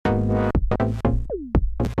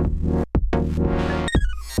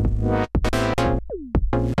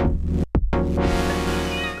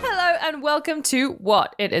welcome to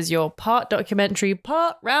What? It is your part documentary,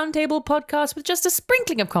 part roundtable podcast with just a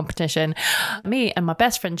sprinkling of competition. Me and my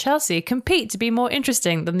best friend Chelsea compete to be more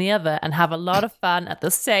interesting than the other and have a lot of fun at the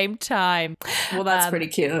same time. Well, that's pretty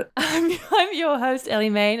cute. I'm your host, Ellie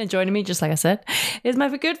Main, and joining me, just like I said, is my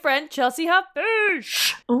good friend Chelsea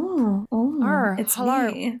Huffish. Oh, it's hello.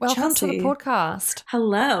 me, Welcome Chelsea. to the podcast.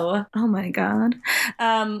 Hello. Oh my God.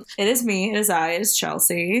 It is me. It is I. It is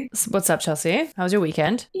Chelsea. What's up, Chelsea? How was your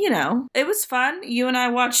weekend? You know, it was fun. You and I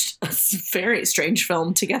watched a very strange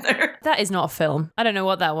film together. That is not a film. I don't know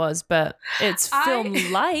what that was, but it's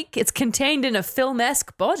film-like. It's contained in a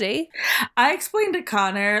film-esque body. I explained to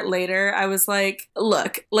Connor later. I was like,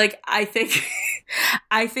 look, I think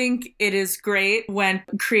I think it is great when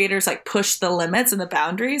creators like push the limits and the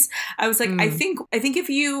boundaries. I was like, I think if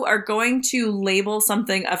you are going to label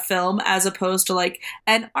something a film as opposed to like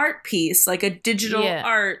an art piece, like a digital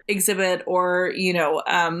art exhibit or, you know,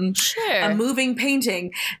 a moving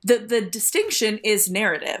painting, the distinction is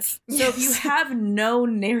narrative. So if you have no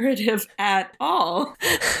narrative at all,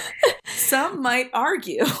 some might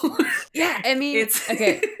argue. Yeah, I mean,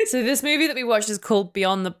 okay. So this movie that we watched is called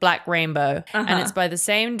Beyond the Black Rainbow, and it's by the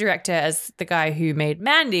same director as the guy who made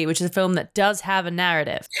Mandy, which is a film that does have a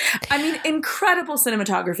narrative. I mean, incredible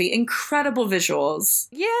cinematography, incredible visuals.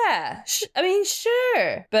 Yeah, I mean,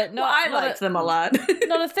 sure, but not. Well, I liked them a lot.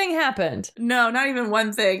 Not a thing happened. No, not even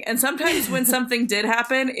one thing. And sometimes when something did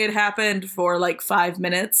happen, it happened for like 5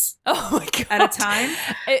 minutes. Oh my God. At a time.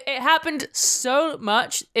 It happened so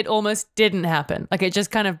much, it almost didn't happen. Like it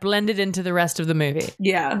just kind of blended into the rest of the movie.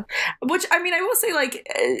 Yeah. Which, I mean, I will say, like,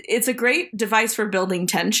 it's a great device for building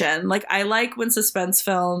tension. Like, I like when suspense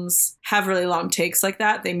films have really long takes like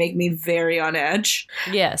that. They make me very on edge.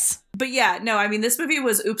 Yes. But yeah, no, I mean, this movie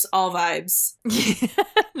was oops, all vibes.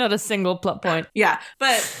 Not a single plot point. Yeah,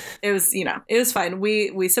 but it was, you know, it was fine.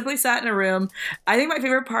 We simply sat in a room. I think my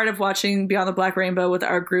favorite part of watching Beyond the Black Rainbow with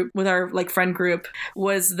our group, with our like friend group,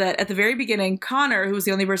 was that at the very beginning, Connor, who was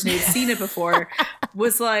the only person who had seen it before,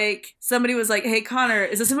 was like, somebody was like, hey, Connor,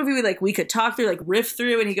 is this a movie we could talk through, like riff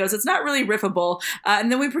through? And he goes, it's not really riffable. And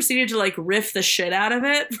then we proceeded to like riff the shit out of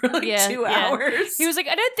it for like 2 hours. He was like,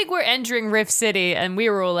 I don't think we're entering Riff City. And we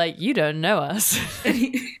were all like, you don't know us.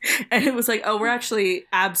 And it was like, oh, we're actually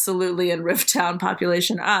absolutely in Riff Town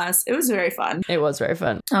population us. It was very fun. It was very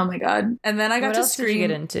fun. Oh my God. And then I got to scream. What else did you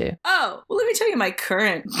get into? Oh, well, let me tell you my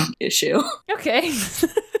current issue. Okay.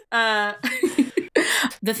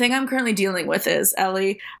 The thing I'm currently dealing with is,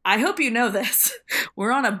 Ellie, I hope you know this.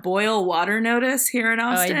 We're on a boil water notice here in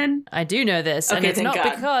Austin. I do know this. Okay, and it's not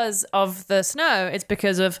God. Because of the snow. It's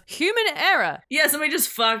because of human error. Yeah, somebody just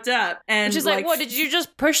fucked up. And which is like, what, did you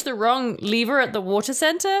just push the wrong lever at the water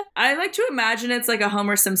center? I like to imagine it's like a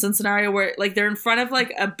Homer Simpson scenario where like they're in front of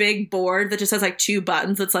like a big board that just has like 2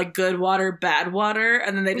 buttons. That's like good water, bad water.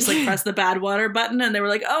 And then they just like press the bad water button and they were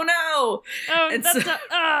like, oh no. Oh, that's not,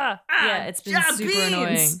 yeah, it's been super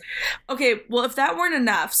annoying. Okay, well, if that weren't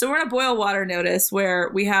enough, so we're on a boil water notice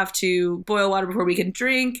where we have to boil water before we can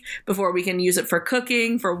drink, before we can use it for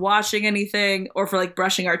cooking, for washing anything, or for like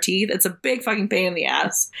brushing our teeth. It's a big fucking pain in the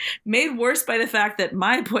ass. Made worse by the fact that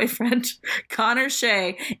my boyfriend, Connor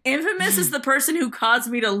Shea, infamous as the person who caused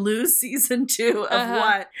me to lose season 2 of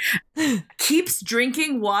What, keeps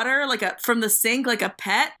drinking water from the sink like a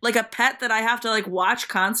pet that I have to like watch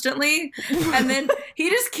constantly. And then he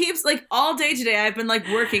just keeps like all day today I've been like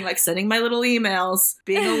working, like sending my little emails,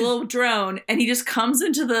 being a little drone, and he just comes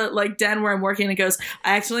into the like den where I'm working and goes,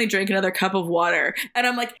 I accidentally drank another cup of water. And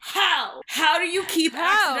I'm like, how do you keep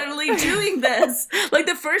accidentally doing this? Like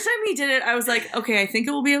the first time he did it, I was like, okay, I think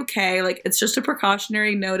it will be okay. Like it's just a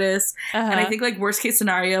precautionary notice. And I think like worst case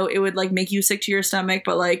scenario, it would like make you sick to your stomach,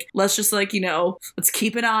 but like let's just like, you know, let's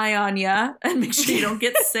keep an eye on you and make sure you don't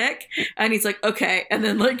get sick. And he's like, okay. And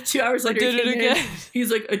then like 2 hours later,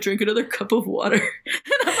 he's like, I drank another cup of water.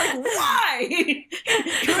 And I'm like, why?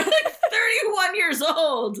 You're like 31 years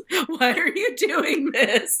old. Why are you doing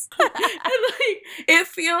this? And like, it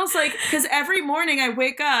feels like, because every morning I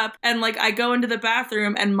wake up and like I go into the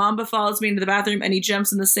bathroom and Mamba follows me into the bathroom and he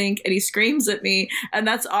jumps in the sink and he screams at me. And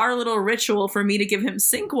that's our little ritual for me to give him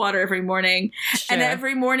sink water every morning. Sure. And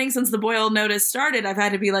every morning since the boil notice started, I've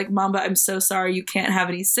had to be like, Mamba, I'm so sorry. You can't have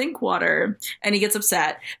any sink water. And he gets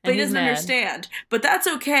upset, but he doesn't understand. But that's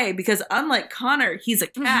okay because unlike Connor, he's a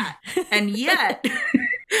cat. And yet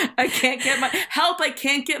I can't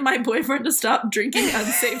get my boyfriend to stop drinking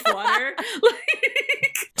unsafe water.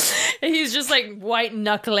 He's just like white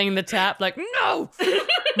knuckling the tap like, no,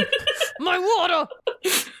 my water.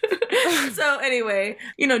 So anyway,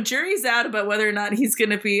 jury's out about whether or not he's going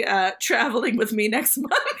to be traveling with me next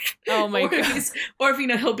month. Oh my God. Or if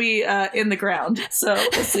he'll be in the ground. So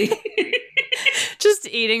we'll see. Just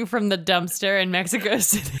eating from the dumpster in Mexico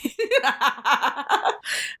City.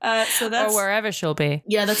 So that's, or wherever she'll be.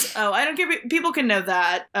 Yeah, that's. Oh, I don't care. People can know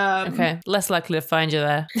that. Okay, less likely to find you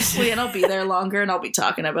there. Well, yeah, and I'll be there longer, and I'll be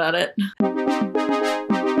talking about it.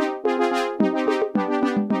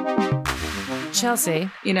 Chelsea,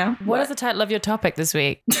 what is the title of your topic this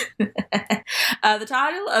week? The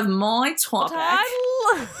title of my topic.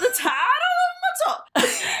 The title of my topic.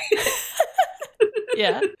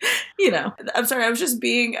 Yeah. I'm sorry, I was just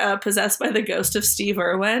being possessed by the ghost of Steve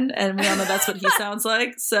Irwin, and we all know that's what he sounds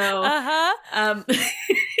like. So,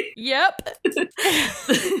 Yep.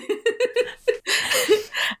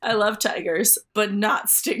 I love tigers, but not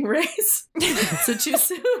stingrays. So too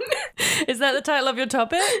soon. Is that the title of your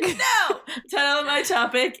topic? No! The title of my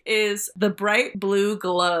topic is The Bright Blue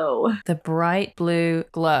Glow. The Bright Blue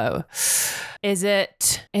Glow. Is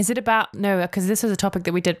it about, no, because this was a topic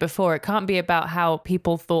that we did before. It can't be about how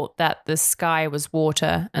people thought that the sky was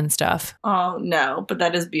water and stuff. Oh, no, but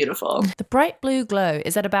that is beautiful. The bright blue glow,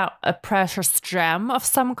 is that about a precious gem of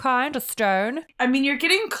some kind, a stone? I mean, you're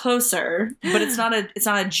getting closer, but it's not a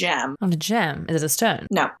gem. Not a gem. Is it a stone?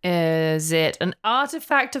 No. Is it an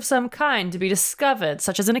artifact of some kind to be discovered,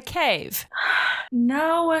 such as in a cave?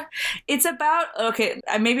 No, it's about, okay,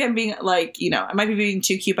 maybe I'm being I might be being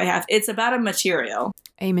too cute by half. It's about a material.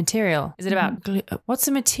 A material. Is it about, what's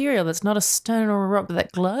a material that's not a stone or a rock but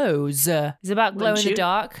that glows? Is it about glow in the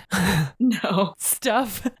dark? No.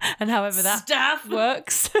 Stuff, and however that stuff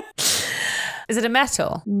works. Is it a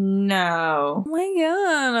metal? No. Oh my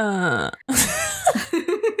God.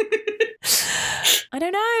 I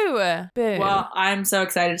don't know. Boom. Well, I'm so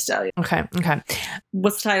excited to tell you. Okay.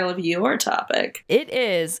 What's the title of your topic? It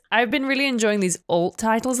is. I've been really enjoying these alt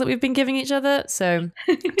titles that we've been giving each other. So,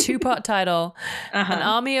 two-part title, An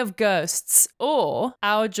Army of Ghosts, or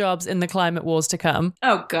Our Jobs in the Climate Wars to Come.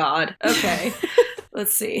 Oh, God. Okay.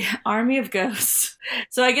 Let's see. Army of Ghosts.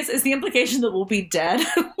 So I guess is the implication that we'll be dead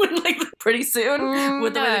pretty soon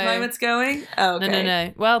with the way the climate's going? Oh, okay.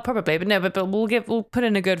 No. Well, probably, but we'll put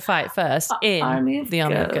in a good fight first in Army of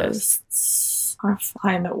Ghosts. Our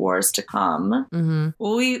climate wars to come. Mm-hmm.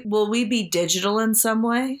 Will we be digital in some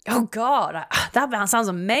way? Oh God, that sounds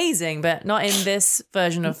amazing, but not in this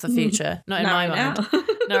version of the future. Not in my mind.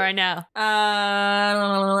 Not right now.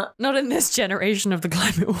 Not in this generation of the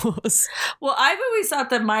climate wars. Well, I've always thought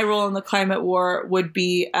that my role in the climate war would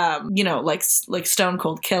be, like Stone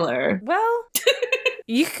Cold Killer. Well,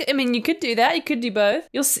 you could do that. You could do both.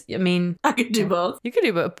 I could do both. You could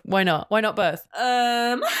do both. Why not? Why not both?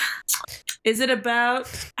 Is it about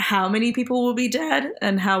how many people will be dead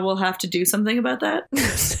and how we'll have to do something about that?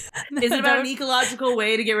 Is it about an ecological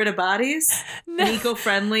way to get rid of bodies? No. An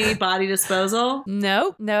eco-friendly body disposal?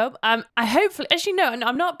 No. I hopefully, actually, no,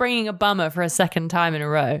 I'm not bringing a bummer for a second time in a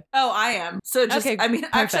row. Oh, I am. So just, okay,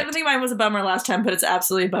 actually, I don't think mine was a bummer last time, but it's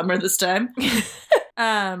absolutely a bummer this time.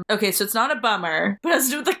 Okay, so it's not a bummer, but it has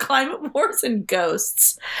to do with the climate wars and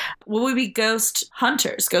ghosts. Will we be ghost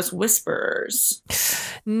hunters, ghost whisperers?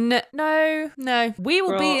 No. We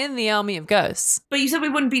will be in the army of ghosts. But you said we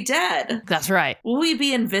wouldn't be dead. That's right. Will we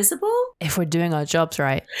be invisible? If we're doing our jobs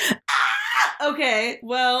right. Okay,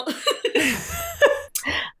 well...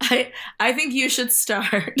 I think you should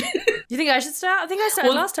start. You think I should start? I think I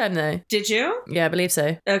started last time, though. Did you? Yeah, I believe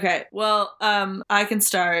so. Okay, well, I can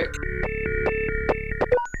start.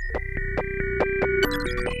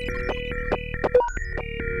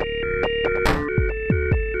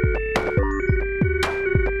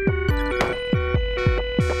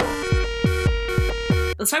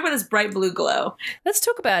 Let's talk about this bright blue glow. Let's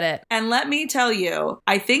talk about it. And let me tell you,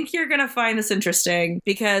 I think you're going to find this interesting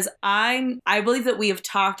because I believe that we have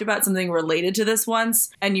talked about something related to this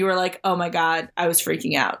once, and you were like, "Oh my God, I was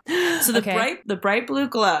freaking out." So the bright blue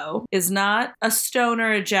glow is not a stone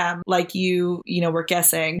or a gem like you were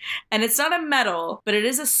guessing, and it's not a metal, but it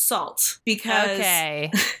is a salt because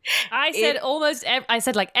I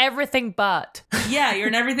said like everything but. Yeah, you're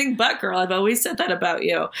an everything but girl. I've always said that about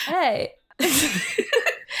you. Hey.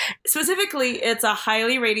 Specifically, it's a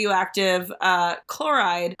highly radioactive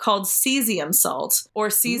chloride called cesium salt, or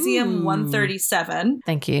cesium-137.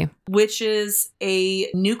 Thank you. Which is a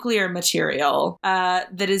nuclear material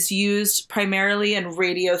that is used primarily in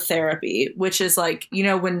radiotherapy, which is like,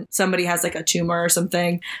 when somebody has like a tumor or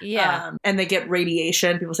something, and they get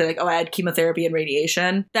radiation, people say like, oh, I had chemotherapy and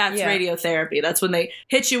radiation. That's radiotherapy. That's when they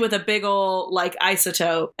hit you with a big ol' like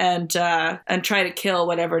isotope and try to kill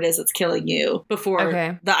whatever it is that's killing you before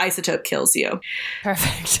the isotope kills you.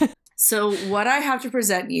 Perfect. So what I have to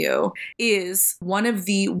present you is one of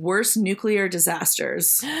the worst nuclear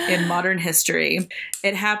disasters in modern history.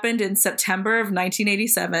 It happened in September of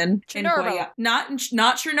 1987 Chernobyl. Not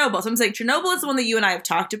Chernobyl. So I'm saying Chernobyl is the one that you and I have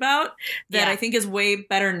talked about that I think is way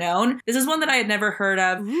better known. This is one that I had never heard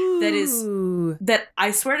of. That I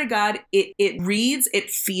swear to God, it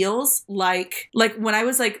feels like when I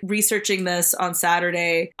was like researching this on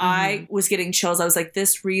Saturday, I was getting chills. I was like,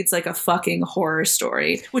 this reads like a fucking horror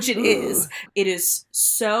story, which it is. It is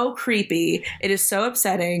so creepy. It is so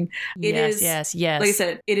upsetting. Yes. Like I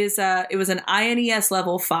said, it was an INES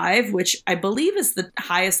level 5, which I believe is the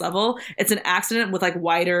highest level. It's an accident with like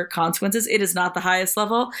wider consequences. It is not the highest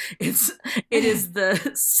level. It is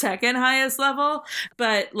the second highest level.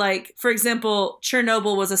 But like, for example,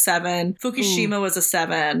 Chernobyl was a 7. Fukushima was a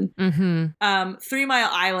 7. 3 Mile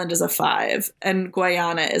Island is a 5. And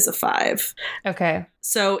Guyana is a 5. Okay.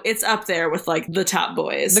 So it's up there with like the top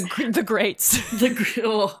boys. The greats.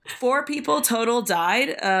 4 people total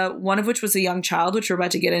died, one of which was a young child, which we're about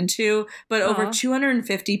to get into. But over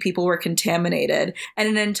 250 people were contaminated. And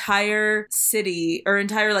an entire city or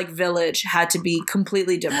entire like village had to be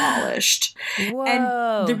completely demolished. Whoa.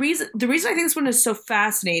 And the reason I think this one is so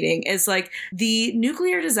fascinating is like the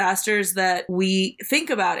nuclear disasters that we think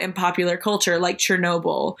about in popular culture, like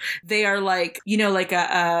Chernobyl, they are like, you know, like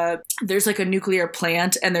there's like a nuclear plant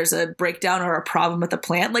and there's a breakdown or a problem at the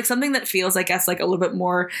plant, like something that feels, I guess, like a little bit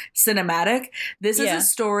more cinematic. This is a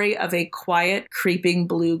story of a quiet, creeping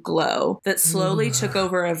blue glow that slowly took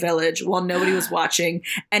over a village while nobody was watching,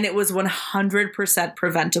 and it was 100%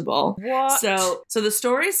 preventable. What? So the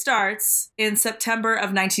story starts in September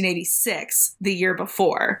of 1986, the year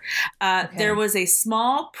before. There was a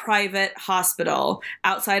small private hospital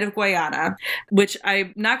outside of Guyana, which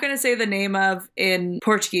I'm not going to say the name of in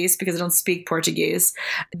Portuguese because I don't speak Portuguese.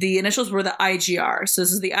 The initials were the IGR. So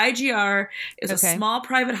this is the IGR. It was a small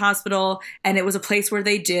private hospital, and it was a place where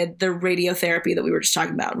they did the radiotherapy that we were just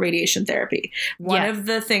talking about, radiation therapy. One of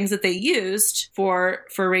the things that they used for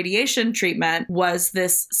radiation treatment was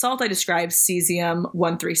this salt I described,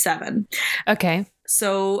 cesium-137. Okay.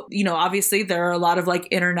 So, you know, obviously there are a lot of like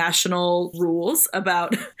international rules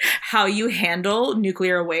about how you handle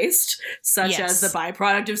nuclear waste, such as the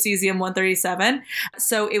byproduct of cesium-137.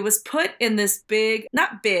 So it was put in this big,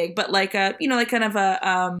 not big, but like a, you know, like kind of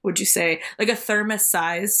a, what'd you say, like a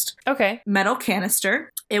thermos-sized metal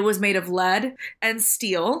canister. It was made of lead and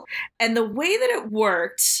steel. And the way that it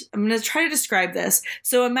worked, I'm going to try to describe this.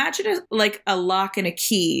 So imagine it like a lock and a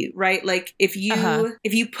key, right? Like if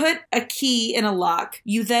you put a key in a lock,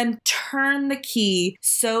 you then turn the key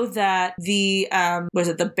so that the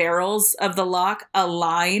the barrels of the lock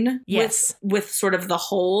align with sort of the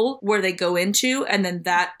hole where they go into, and then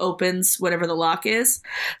that opens whatever the lock is.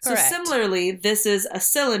 Correct. So similarly, this is a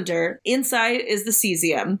cylinder. Inside is the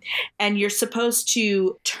cesium, and you're supposed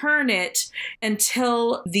to turn it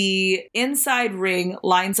until the inside ring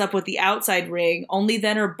lines up with the outside ring. Only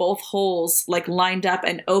then are both holes like lined up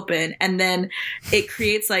and open, and then it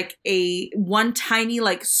creates like a one tiny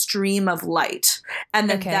like stream of light, and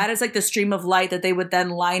then that is like the stream of light that they would then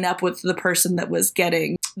line up with the person that was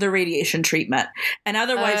getting the radiation treatment. And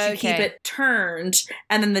otherwise you keep it turned,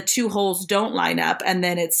 and then the two holes don't line up, and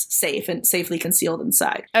then it's safe and safely concealed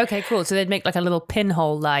inside. Okay, cool. So they'd make like a little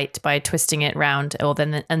pinhole light by twisting it round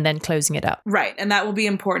and then closing it up. Right, and that will be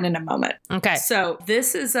important in a moment. Okay. So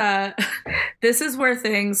this is where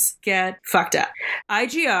things get fucked up.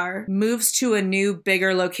 IGR moves to a new,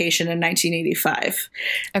 bigger location in 1985.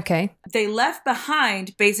 Okay. They left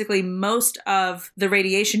behind basically most of the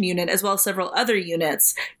radiation unit as well as several other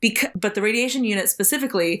units, but the radiation unit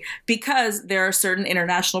specifically because there are certain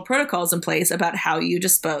international protocols in place about how you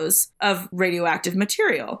dispose of radioactive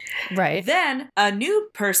material. Right. Then a new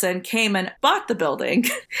person came and bought the building,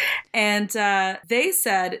 and they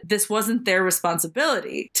said this wasn't their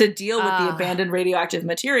responsibility to deal with the abandoned radioactive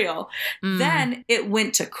material. Then it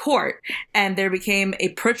went to court, and there became a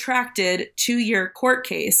protracted 2-year court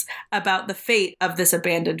case about the fate of this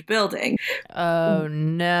abandoned building. Oh,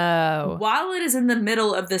 no. While it is in the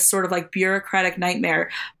middle of this sort of like bureaucratic nightmare,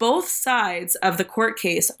 both sides of the court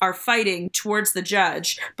case are fighting towards the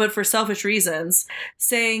judge, but for selfish reasons,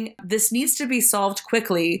 saying this needs to be solved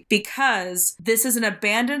quickly because this is an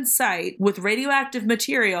abandoned site with radioactive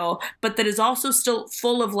material, but that is also still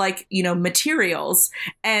full of like, you know, materials,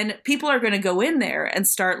 and people are going to go in there and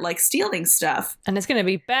start like stealing stuff. And it's going to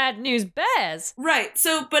be bad news bears. Right.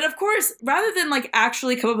 So, but of course, rather than like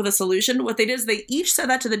actually come up with a solution, what they did is they each said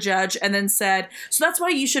that to the judge and then said, so that's why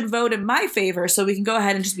you should vote in my favor so we can go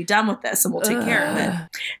ahead and just be done with this and we'll take care of it.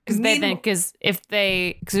 Because if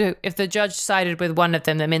the judge sided with one of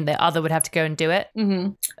them, that meant the other would have to go and do it.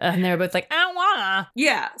 Mm-hmm. And they were both like, I don't wanna.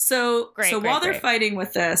 Yeah. So while they're fighting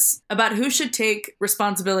with this about who should take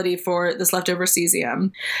responsibility for this leftover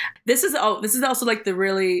cesium, this is also like the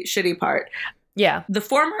really shitty part. Yeah. The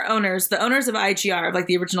former owners, the owners of IGR, of like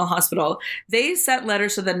the original hospital, they sent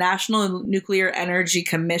letters to the National Nuclear Energy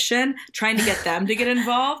Commission trying to get them to get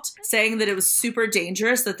involved, saying that it was super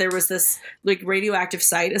dangerous, that there was this like radioactive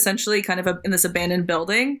site essentially kind of in this abandoned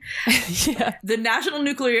building. Yeah. The National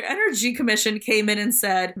Nuclear Energy Commission came in and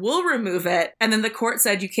said, we'll remove it. And then the court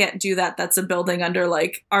said, you can't do that. That's a building under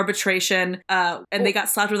like arbitration. And they got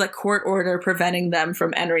slapped with a court order preventing them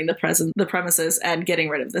from entering the premises and getting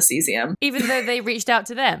rid of the cesium. Even though they reached out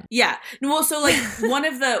to them. Yeah. Well, so like one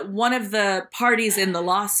of the parties in the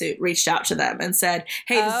lawsuit reached out to them and said,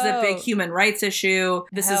 hey, this is a big human rights issue.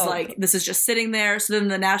 This is just sitting there. So then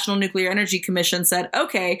the National Nuclear Energy Commission said,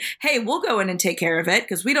 okay, hey, we'll go in and take care of it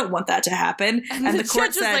because we don't want that to happen. And the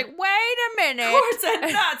court said, like, wait a minute. Court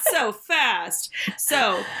said, not so fast.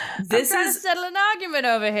 So this I'm trying to settle an argument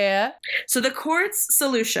over here. So the court's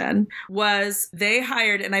solution was they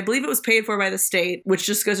hired, and I believe it was paid for by the state, which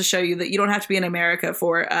just goes to show you that you don't have to be in America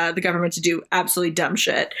for the government to do absolutely dumb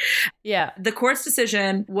shit. Yeah. The court's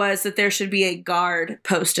decision was that there should be a guard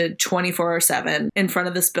posted 24/7 in front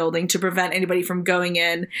of this building to prevent anybody from going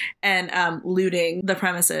in and looting the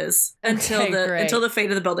premises until the fate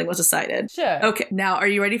of the building was decided. Sure. Okay. Now, are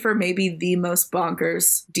you ready for maybe the most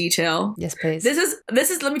bonkers detail? Yes, please. This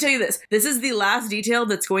is. Let me tell you this. This is the last detail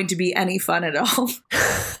that's going to be any fun at all.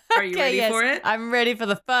 Are you ready for it? I'm ready for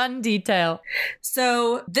the fun detail.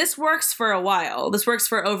 So this works for a while. This works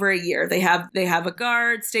for over a year. They have a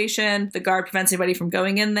guard station. The guard prevents anybody from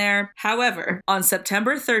going in there. However, on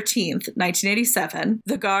September 13th, 1987,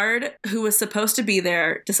 the guard who was supposed to be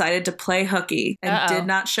there decided to play hooky and did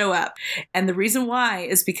not show up. And the reason why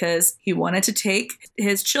is because he wanted to take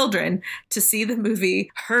his children to see the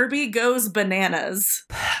movie Herbie Goes Bananas.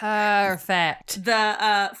 Perfect.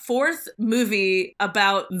 The fourth movie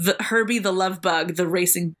about Herbie the Love Bug, the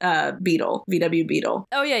racing beetle, VW Beetle.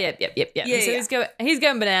 Oh, yeah. So he's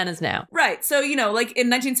going bananas now. Right. So, like in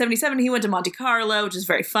 1977, he went to Monte Carlo, which is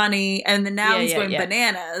very funny. And then now he's going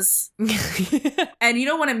bananas. And you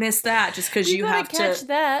don't want to miss that just because you have to catch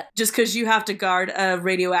that. Just because you have to guard a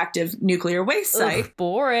radioactive nuclear waste site. Ugh,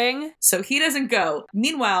 boring. So he doesn't go.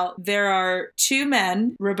 Meanwhile, there are two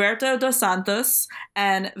men, Roberto dos Santos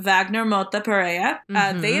and Wagner Mota Pereira.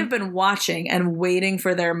 They have been watching and waiting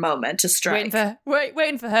for their moment to strike.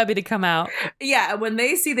 Waiting for Herbie to come out. Yeah, when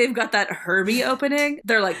they see they've got that Herbie opening,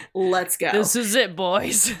 they're like, let's go. This is it,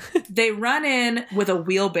 boys. They run in with a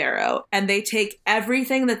wheelbarrow and they take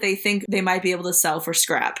everything that they think they might be able to sell for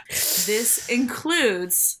scrap. This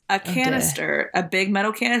includes a canister, a big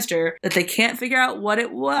metal canister that they can't figure out what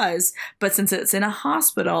it was, but since it's in a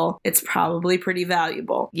hospital, it's probably pretty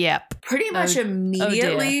valuable. Yep. Pretty much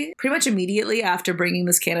immediately after bringing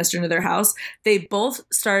this canister into their house, they both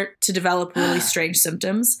start to develop really strange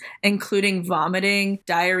symptoms, including vomiting,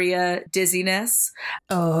 diarrhea, dizziness.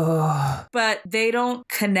 Oh. But they don't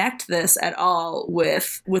connect this at all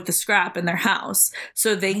with the scrap in their house.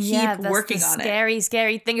 So they keep working on it.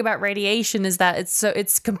 Scary thing about radiation is that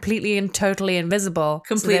it's completely and totally invisible.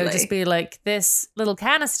 Completely. So they would just be like, this little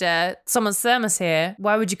canister, someone's thermos here.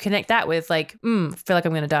 Why would you connect that with like, feel like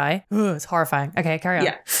I'm going to die? Ugh, it's horrifying. Okay, carry on.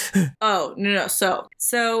 Yeah. Oh, no. So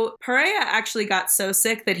Pereira actually got so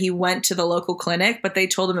sick that he went to the local clinic, but they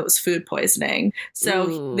told him it was food poisoning.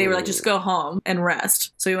 So they were like, just go home and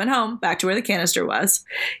rest. So he went home, back to where the canister was.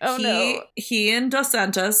 He and Dos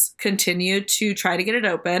Santos continued to try to get it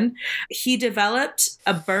open. He developed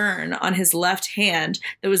a burn on his left hand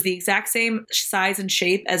that was the exact same size and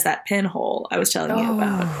shape as that pinhole I was telling you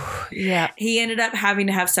about. Yeah. He ended up having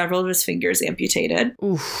to have several of his fingers amputated.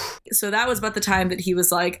 Oof. So that was about the time that he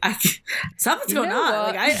was like, something's going on.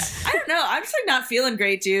 Like, I don't know. I'm just like not feeling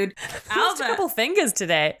great, dude. Lost a couple fingers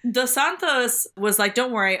today. Dos Santos was like,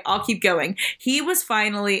 don't worry, I'll keep going. He was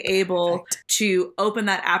finally able to open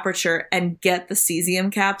that aperture and get the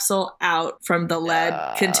cesium capsule out from the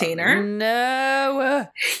lead container. No.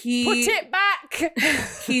 Put it back.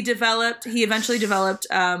 He eventually developed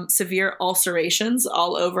severe ulcerations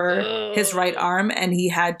all over his right arm, and he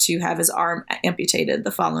had to have his arm amputated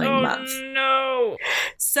the following month. No.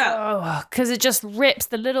 So, because it just rips,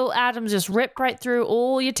 the little atoms just rip right through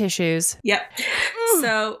all your tissues. yep.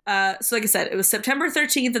 So like I said, it was September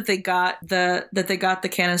 13th that they got the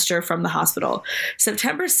canister from the hospital.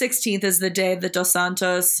 September 16th is the day that Dos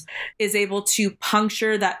Santos is able to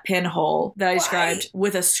puncture that pinhole that I described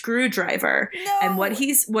with a screwdriver. No. And what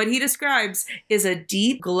he describes is a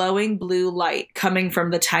deep glowing blue light coming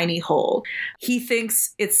from the tiny hole. He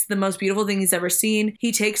thinks it's the most beautiful thing he's ever seen.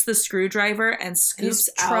 He takes the screwdriver and scoops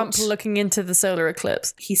out. Trump looking into the solar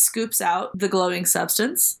eclipse. He scoops out the glowing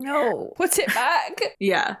substance. No. Put it back.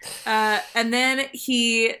 Yeah. And then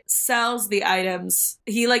he sells the items.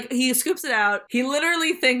 He scoops it out. He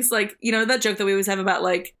literally thinks, like, you know, that joke that we always have about,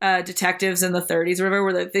 like, detectives in the 30s or whatever,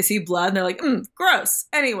 where they see blood and they're like, gross.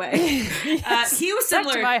 Anyway, Yes. he was Back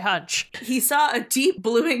similar. to my hunch. He saw a deep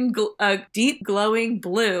glowing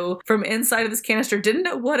blue from inside of this canister, didn't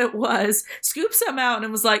know what it was, scooped some out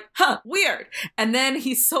and was like, weird. And then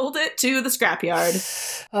he sold it to the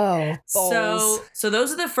scrapyard. Oh, balls. So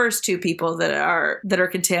those are the first two people that are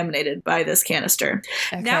contaminated by this canister.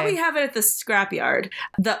 Okay. Now we have it at the scrapyard.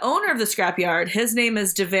 The owner of the scrapyard, his name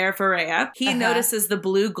is Dever Ferreira. He notices the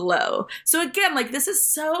blue glow. So again, like, this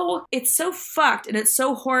is it's so fucked and it's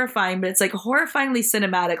so horrifying, but it's like horrifyingly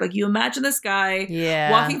cinematic. Like, you imagine this guy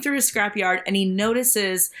walking through his scrapyard and he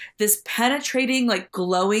notices this penetrating, like,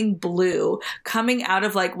 glowing blue coming out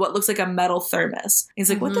of, like, what looks like a metal thermos. He's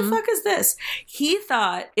like, what the fuck is this? He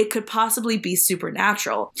thought it could possibly be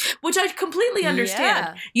supernatural, which I completely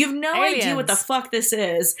understand. Yeah. You have no idea what the fuck this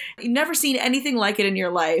is. You've never seen anything like it in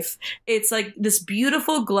your life. It's like this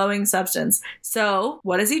beautiful glowing substance. So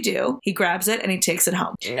what does he do? He grabs it and he takes it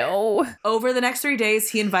home. No. Over the next 3 days,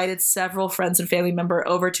 he invited several friends and family members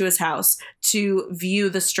over to his house to view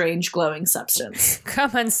the strange glowing substance.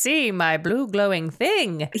 Come and see my blue glowing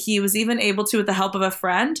thing. He was even able to, with the help of a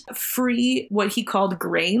friend, free what he called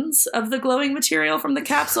grains of the glowing material from the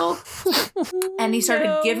capsule. And he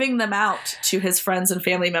started giving them out to his friends and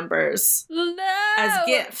family members as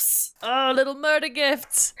gifts. Oh, little murder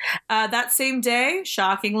gifts. That same day,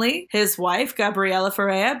 shockingly, his wife, Gabriela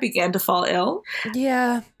Ferreira, began to fall ill.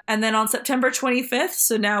 Yeah. And then on September 25th,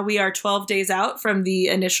 so now we are 12 days out from the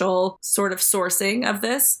initial sort of sourcing of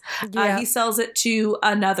this, he sells it to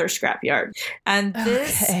another scrapyard. And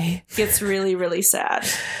this gets really, really sad.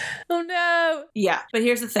 Oh, no. Yeah, but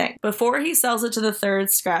here's the thing. Before he sells it to the third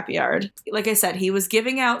scrapyard, like I said, he was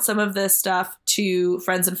giving out some of this stuff to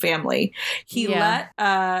friends and family. He let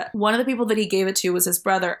one of the people that he gave it to was his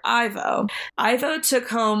brother, Ivo. Ivo took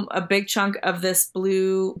home a big chunk of this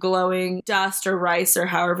blue glowing dust or rice or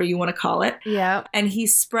however you want to call it. Yeah. And he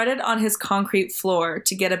spread it on his concrete floor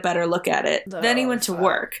to get a better look at it. Then he went to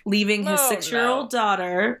work, leaving his 6-year-old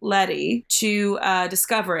daughter, Letty, to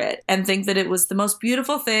discover it and think that it was the most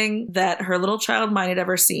beautiful thing that her little child mind had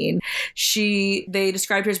ever seen. They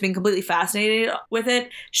described her as being completely fascinated with it.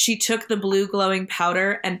 She took the blue glowing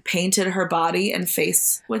powder and painted her body and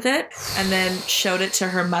face with it and then showed it to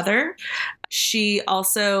her mother. She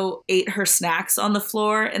also ate her snacks on the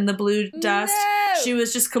floor in the blue dust. No. She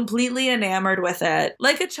was just completely enamored with it.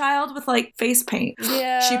 Like a child with, like, face paint.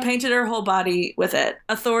 Yeah. She painted her whole body with it.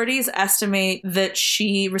 Authorities estimate that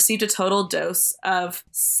she received a total dose of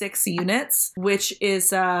 6 units, which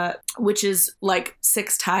is like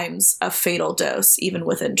 6 times a fatal dose, even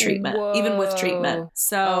within treatment. Whoa. Even with treatment.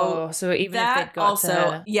 So even that if they got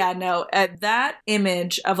also, that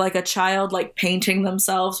image of, like, a child, like, painting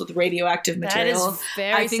themselves with radioactive material. That is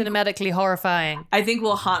very cinematically horrifying. I think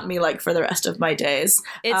will haunt me, like, for the rest of my days.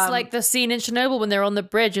 It's like the scene in Chernobyl when they're on the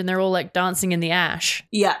bridge and they're all, like, dancing in the ash.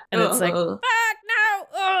 Yeah. And it's like, fuck,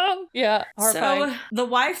 no! Yeah, horrifying. So the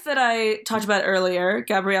wife that I talked about earlier,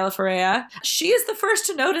 Gabriela Ferreira, she is the first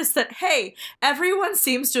to notice that, hey, everyone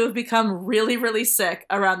seems to have become really, really sick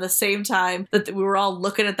around the same time that we were all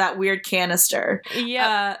looking at that weird canister.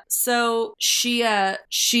 Yeah. So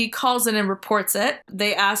she calls in and reports it.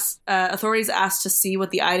 Authorities asked to see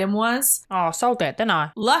what the item was. Oh, sold it, didn't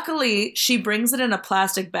I? Luckily, she brings it in a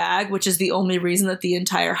plastic bag, which is the only reason that the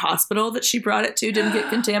entire hospital that she brought it to didn't get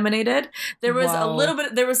contaminated. There was a little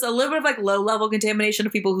bit of, like, low-level contamination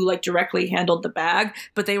of people who, like, directly handled the bag,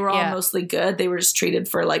 but they were all mostly good. They were just treated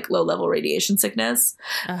for, like, low-level radiation sickness.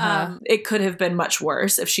 It could have been much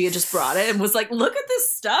worse if she had just brought it and was like, look at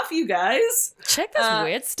this stuff, you guys. Check this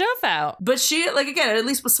weird stuff out. But she, like, again, at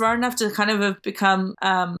least was smart enough to kind of have become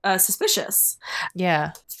suspicious.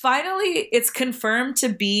 Yeah. Finally, it's confirmed to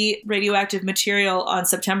be radioactive material on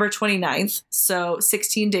September 29th, so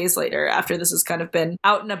 16 days later, after this has kind of been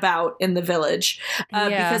out and about in the village,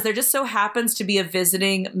 because there just so happens to be a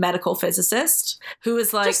visiting medical physicist who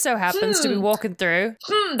is like, just so happens to be walking through.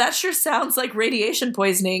 That sure sounds like radiation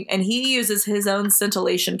poisoning. And he uses his own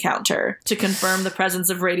scintillation counter to confirm the presence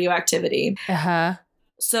of radioactivity.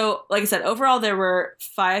 So, like I said, overall, there were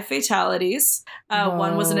 5 fatalities.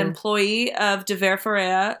 One was an employee of De Ver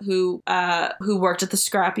Ferreira who worked at the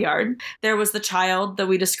scrapyard. There was the child that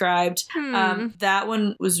we described. That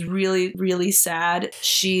one was really, really sad.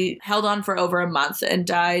 She held on for over a month and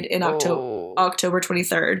died in October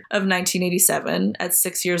 23rd of 1987 at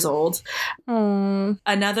 6 years old.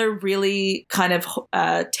 Another really kind of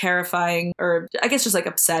terrifying, or I guess just like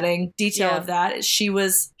upsetting detail of that is she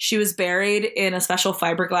was buried in a special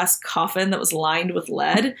fiberglass coffin that was lined with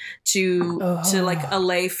lead to like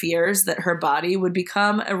allay fears that her body would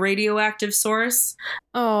become a radioactive source.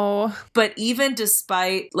 But even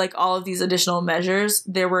despite like all of these additional measures,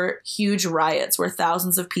 there were huge riots where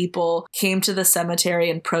thousands of people came to the cemetery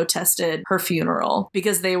and protested her funeral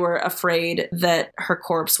because they were afraid that her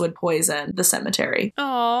corpse would poison the cemetery.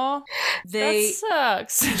 That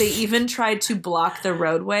sucks. They even tried to block the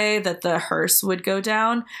roadway that the hearse would go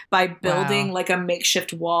down by building like a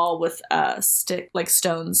makeshift wall with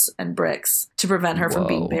stones and bricks to prevent her from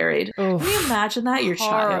being buried. Can you imagine that? Your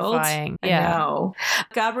Horrifying. child? I know.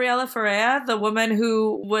 Gabriela Ferreira, the woman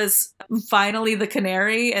who was finally the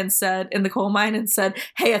canary and said in the coal mine and said,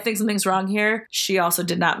 "Hey, I think something's wrong here." She also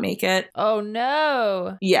did not make it. Oh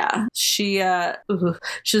no. Yeah. She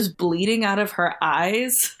was bleeding out of her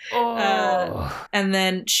eyes. And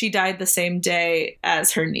then she died the same day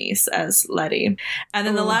as her niece, as Letty. And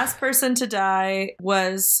then the last person to die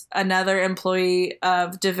was another employee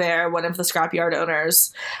of De Ver, one of the scrapyard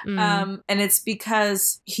owners. And it's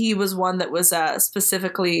because he was one that was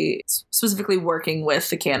specifically working with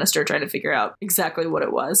the canister, trying to figure out exactly what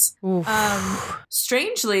it was.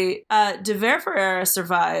 Strangely, De Ver Ferreira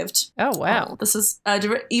survived. Oh, wow. This is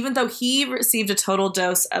even though he received a total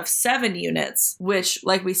dose of 7 units, which,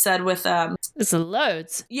 like we said, with it's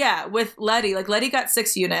loads. Yeah, with Letty. Like, Letty got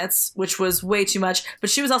 6 units, which was way too much, but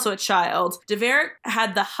she was also a child. De Ver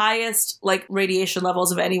had the highest, like, radiation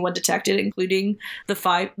levels of anyone detected, including the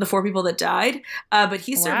 4 people that died. But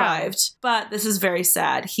he survived. But this is very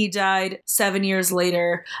sad. He died 7 years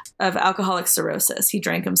later of alcoholic cirrhosis. He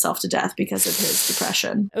drank himself to death because of his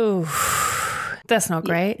depression. Ooh. That's not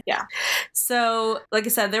great. Yeah. So, like I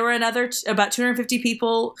said, there were another about 250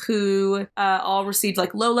 people who all received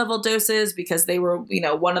like low-level doses because they were,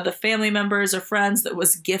 one of the family members or friends that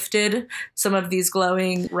was gifted some of these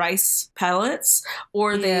glowing rice pellets,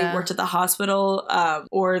 or they worked at the hospital,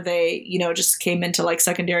 or they, just came into like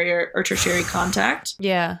secondary or tertiary contact.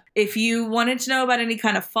 Yeah. If you wanted to know about any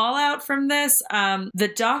kind of fallout from this,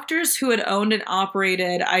 the doctors who had owned and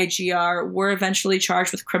operated IGR were eventually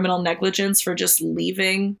charged with criminal negligence for just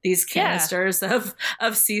leaving these canisters of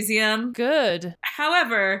cesium. Good.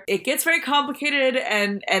 However, it gets very complicated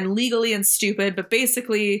and legally and stupid, but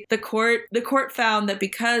basically the court found that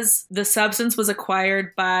because the substance was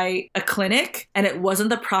acquired by a clinic and it wasn't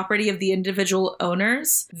the property of the individual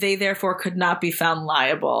owners, they therefore could not be found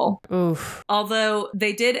liable. Oof. Although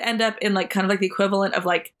they did end up in like kind of like the equivalent of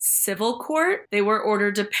like civil court. They were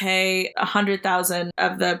ordered to pay 100,000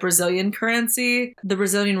 of the Brazilian currency, the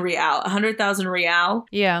Brazilian real, 100,000 real.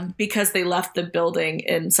 Yeah. Because they left the building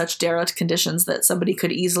in such derelict conditions that somebody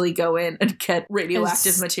could easily go in and get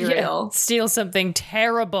radioactive material. Yeah, steal something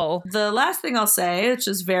terrible. The last thing I'll say, which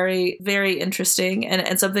is very, very interesting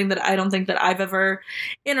and something that I don't think that I've ever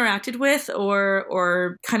interacted with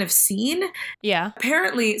or kind of seen. Yeah.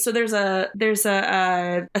 Apparently, so there's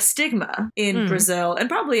a stigma in Brazil and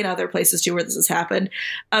probably in other places too where this has happened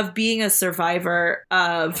of being a survivor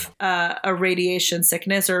of a radiation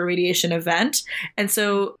sickness or a radiation event. And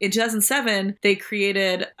so in 2007, they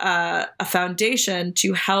created a foundation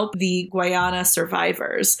to help the Guayana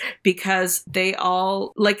survivors because they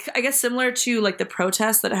all, like, I guess similar to like the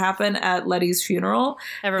protests that happened at Letty's funeral.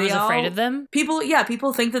 Everyone's afraid of them?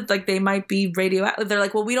 People think that like they might be radioactive. They're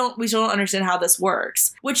like, well, we don't understand how this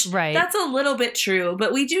works, which that's a little bit true.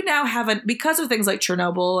 But we do now have because of things like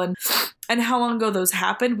Chernobyl and how long ago those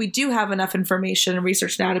happened, we do have enough information and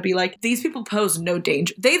research now to be like, these people pose no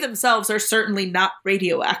danger. They themselves are certainly not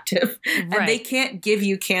radioactive and they can't give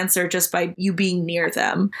you cancer just by you being near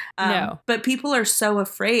them. No. But people are so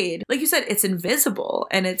afraid. Like you said, it's invisible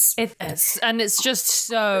and it's just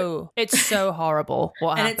so, it's so horrible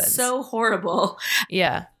what happens. And it's so horrible.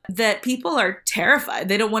 Yeah. that people are terrified.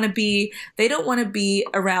 They don't want to be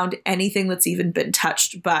around anything that's even been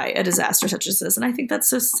touched by a disaster such as this. And I think that's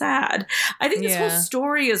so sad. I think this whole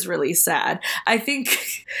story is really sad. I think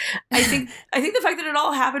the fact that it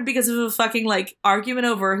all happened because of a fucking like argument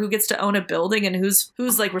over who gets to own a building and whose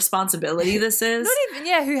like responsibility this is. Not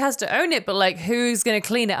even who has to own it, but like who's going to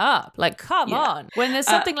clean it up? Like, come on. When there's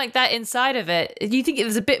something like that inside of it, you think it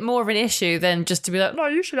was a bit more of an issue than just to be like,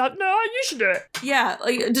 you should do it. Yeah,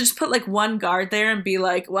 like to just put like one guard there and be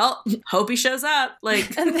like, well, hope he shows up.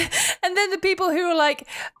 Like, and then the people who are like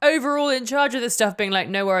overall in charge of this stuff being like,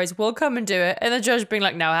 no worries, we'll come and do it. And the judge being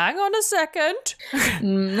like, now hang on a second.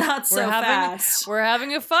 Not so fast. We're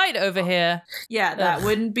having a fight over here. Yeah, that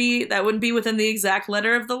wouldn't be within the exact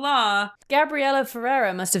letter of the law. Gabriela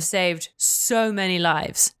Ferreira must have saved so many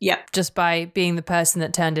lives. Yep. Just by being the person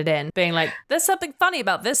that turned it in. Being like, there's something funny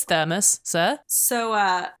about this thermos, sir.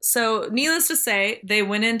 So needless to say, they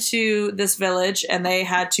went into this village and they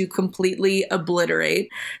had to completely obliterate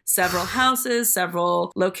several houses,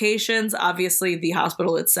 several locations, obviously the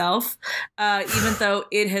hospital itself, even though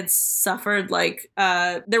it had suffered like,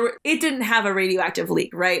 it didn't have a radioactive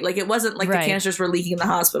leak, right? Like it wasn't like the canisters were leaking in the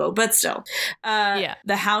hospital, but still.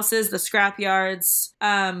 The houses, the scrap yards.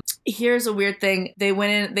 Here's a weird thing. They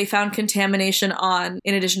went in, they found contamination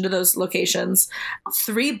in addition to those locations,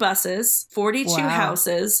 3 buses, 42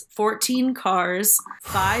 houses, 14 cars,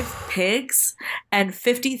 5 pigs, and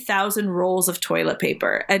 50,000 rolls of toilet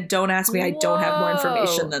paper. And don't ask me, I don't have more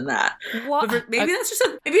information than that. What? But maybe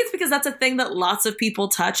maybe it's because that's a thing that lots of people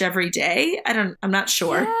touch every day. I'm not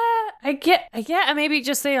sure. Yeah. I get, and maybe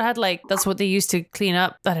just they had like, that's what they used to clean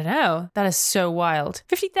up. I don't know. That is so wild.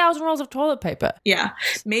 50,000 rolls of toilet paper. Yeah.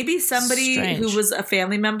 Maybe somebody who was a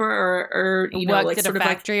family member or you know, worked like at sort a of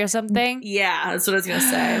factory or something. Yeah, that's what I was going to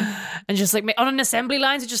say. And just like on an assembly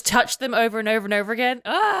line to just touch them over and over and over again.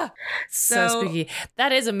 So spooky.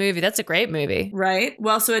 That is a movie. That's a great movie. Right.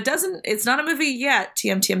 Well, so it's not a movie yet.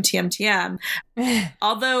 TM.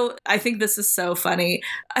 Although I think this is so funny.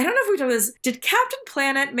 I don't know if we talked about this. Did Captain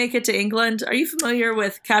Planet make it to England? Are you familiar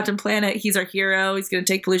with Captain Planet? He's our hero. He's going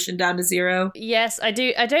to take pollution down to 0. Yes, I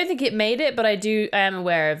do. I don't think it made it, but I am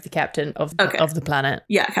aware of the captain of the planet.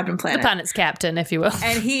 Yeah, Captain Planet. The planet's captain, if you will.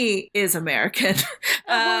 And he is American.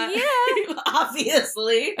 Yeah.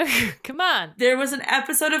 Obviously. Come on. There was an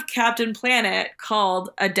episode of Captain Planet called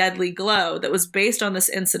A Deadly Glow that was based on this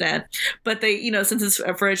incident. But they, you know, since it's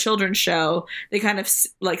for a children's show, they kind of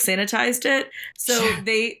like sanitized it. So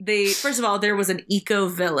they first of all, there was an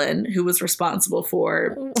eco-villain who was responsible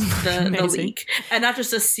for the leak. And not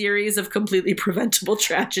just a series of completely preventable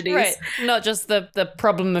tragedies. Right. Not just the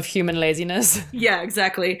problem of human laziness. Yeah,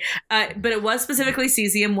 exactly. But it was specifically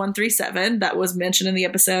cesium-137 that was mentioned in the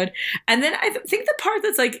episode. And then I think the part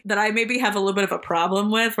that's like, that I maybe have a little bit of a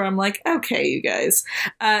problem with, where I'm like, okay, you guys,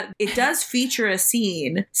 it does feature a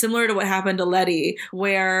scene similar to what happened to Letty,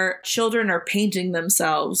 where children are painting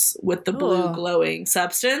themselves with the blue glowing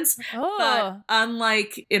substance. But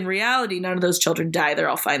unlike in reality, none of those children die. They're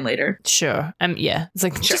all fine later. Sure. Yeah. It's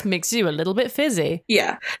like, it just makes you a little bit fizzy.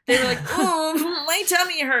 Yeah. They were like, oh, my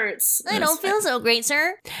tummy hurts. I don't feel so great,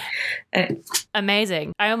 sir.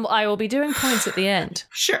 Amazing. I will be doing points at the end.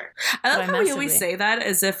 Sure. I love how we always say that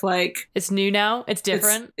as if like it's new now. It's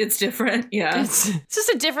different. It's different. Yeah. It's just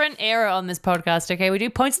a different era on this podcast. Okay. We do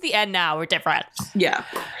points at the end now. We're different. Yeah.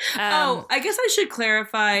 I guess I should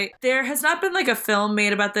clarify. There has not been like a film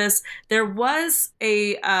made about this. There was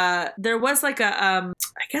like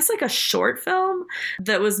a short film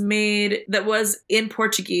that was made that was in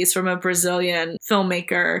Portuguese from a Brazilian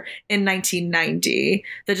filmmaker in 1990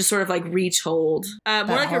 that just sort of like retold more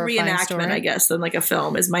like a reenactment, story. I guess, than like a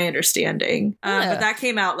film is my understanding. But that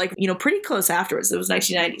came out like, you know, pretty close afterwards. It was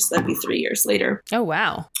 1990, so that'd be 3 years later. Oh,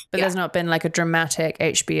 wow. But there's not been like a dramatic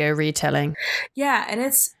HBO retelling. Yeah. And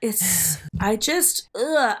I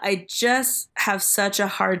just have such a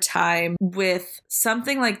hard time with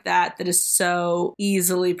something like that is so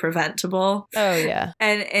easily preventable. Oh yeah.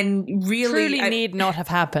 And really truly need not have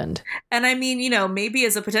happened. And I mean, you know, maybe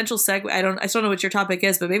as a potential segue, I still don't know what your topic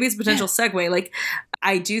is, but maybe it's a potential segue. Like,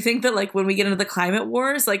 I do think that like when we get into the climate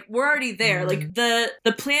wars, like we're already there. Like the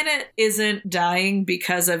planet isn't dying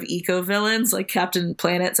because of eco-villains like Captain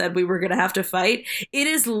Planet said we were going to have to fight. It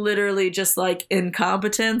is literally just like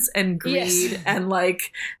incompetence and greed and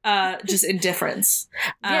like just indifference.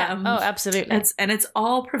 Yeah. Oh, absolutely. It's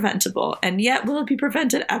all preventable. And yet will it be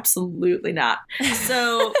prevented? Absolutely not.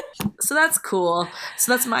 So that's cool.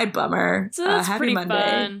 So that's my bummer. So that's happy Monday.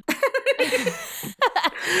 Fun. Okay,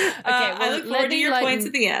 well, I look forward to your points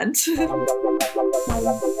at the end.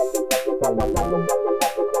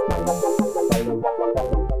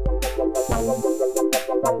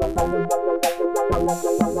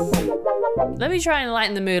 Let me try and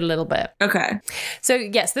lighten the mood a little bit. Okay. So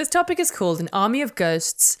yes, this topic is called An Army of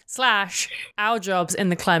Ghosts / Our Jobs in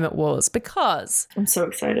the Climate Wars, because I'm so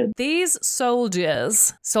excited. these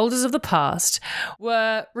soldiers of the past,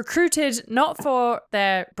 were recruited not for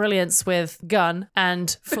their brilliance with gun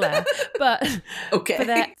and flair, but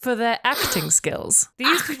Okay. for their acting skills.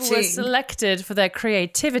 These people were Acting. selected for their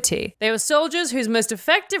creativity. They were soldiers whose most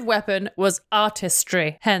effective weapon was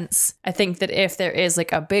artistry. Hence, I think that if there is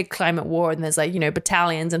like a big climate war and there's like,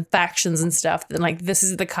 battalions and factions and stuff, then like this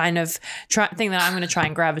is the kind of thing that I'm going to try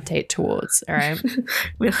and gravitate towards. All right.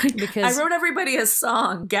 I wrote everybody a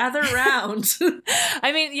song. Gather round.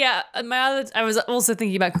 I mean, yeah, I was also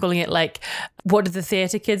thinking about calling it like, what did the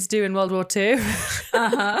theatre kids do in World War II?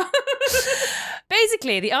 Uh-huh.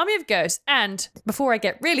 Basically, the Army of Ghosts. And before I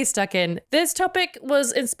get really stuck in, this topic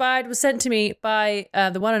was sent to me by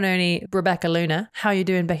the one and only Rebecca Luna. How you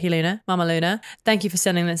doing, Becky Luna? Mama Luna. Thank you for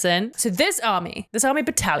sending this in. So this army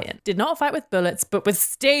battalion did not fight with bullets, but with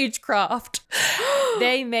stagecraft.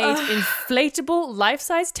 They made inflatable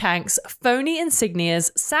life-size tanks, phony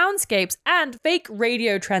insignias, soundscapes, and fake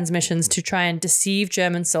radio transmissions to try and deceive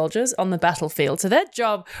German soldiers on the battlefield. So their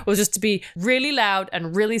job was just to be really loud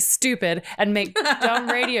and really stupid and make dumb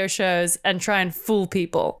radio shows and try and fool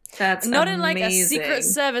people. That's not amazing. in like a secret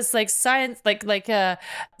service, like science, like a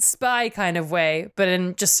spy kind of way, but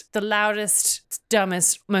in just the loudest,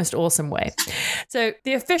 dumbest, most awesome way. So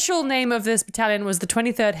the official name of this battalion was the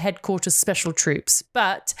 23rd Headquarters Special Troops,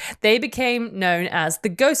 but they became known as the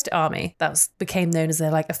Ghost Army. Became known as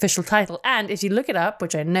their like official title. And if you look it up,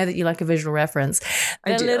 which I know that you like a visual reference,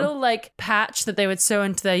 their little like patch that they would sew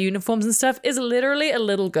into their uniforms and stuff is literally a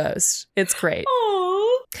little ghost. It's great.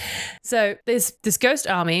 Aww. So this ghost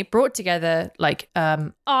army brought together like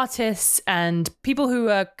artists and people who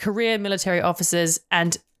were career military officers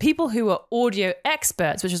and people who were audio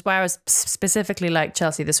experts, which is why I was specifically like,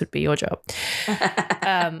 Chelsea, this would be your job.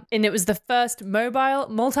 And it was the first mobile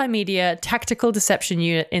multimedia tactical deception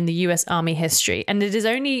unit in the US Army history. And it is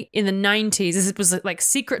only in the 90s. This was like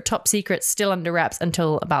secret, top secret, still under wraps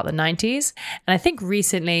until about the 90s. And I think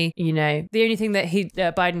recently, the only thing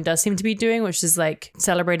that Biden does seem to be doing, which is like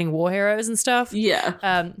celebrating war heroes and stuff.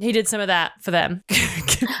 Yeah. He did some of that for them.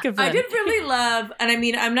 I did really love, and I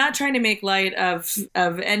mean, I'm not trying to make light of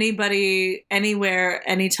anybody, anywhere,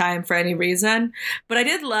 anytime, for any reason, but I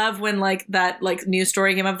did love when like that like news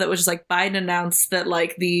story came up that was just like Biden announced that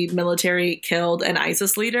like the military killed an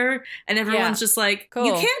ISIS leader, and everyone's just like, cool.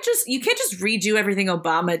 you can't just redo everything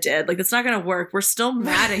Obama did. Like, it's not gonna work. We're still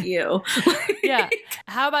mad at you. Yeah.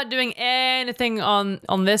 How about doing anything on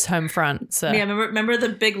this home front? So yeah, remember the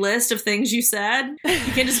big list of things you said?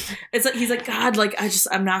 You can't just. It's like he's like, God, like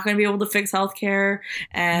I'm not going to be able to fix healthcare,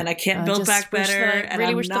 and I can't build back better. And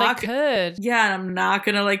I wish that I could. Yeah, and I'm not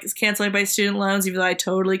going to like cancel anybody's student loans, even though I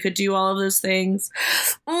totally could do all of those things.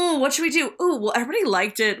 Oh, what should we do? Oh, well, everybody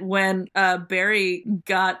liked it when Barry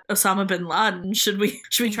got Osama bin Laden. Should we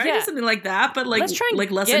try to do something like that, but like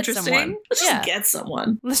less interesting? Someone. Let's just get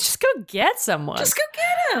someone. Let's just go get someone. Just go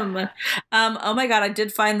get him. Oh my God, I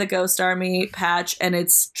did find the Ghost Army patch, and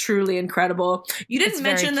it's truly incredible. You didn't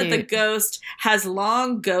mention that the ghost has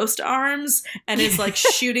long ghost arms and is like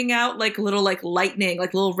shooting out like little like lightning,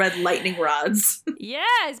 like little red lightning rods. Yeah,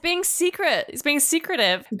 it's being secret. It's being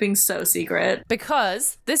secretive. It's being so secret.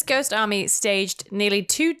 Because this Ghost Army staged nearly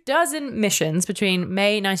 24 missions between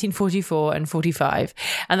May 1944 and 45.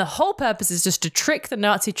 And the whole purpose is just to trick the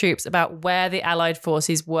Nazi troops about where the Allied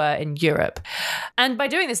forces were in Europe. And by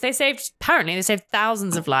doing this, they saved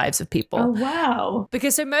thousands of lives of people. Oh, wow.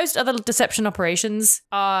 Because so most other deception operations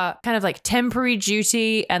are kind of like temporary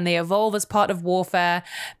duty and they evolve as part of warfare.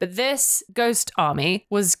 But this Ghost Army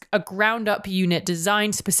was a ground up unit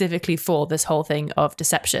designed specifically for this whole thing of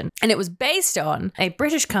deception. And it was based on a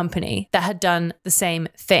British company that had done the same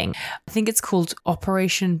thing. I think it's called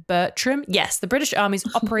Operation Bertram. Yes, the British Army's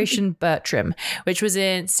Operation Bertram, which was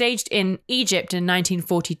staged in Egypt in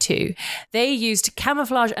 1942. They used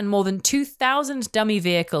camouflage and more than 2,000 dummy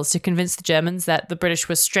vehicles to convince the Germans that the British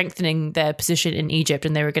were strengthening their position in Egypt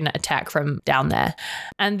and they were going to attack from down there.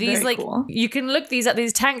 And these cool. You can look these up.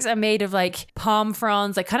 These tanks are made of like palm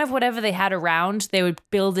fronds, like kind of whatever they had around, they would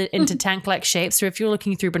build it into tank-like shapes. So if you're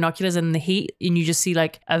looking through binoculars in the heat and you just see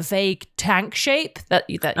like a vague tank shape, that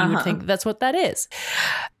you would think that's what that is.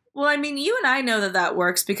 Well, I mean, you and I know that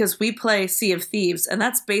works because we play Sea of Thieves, and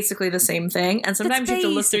that's basically the same thing. And sometimes you have to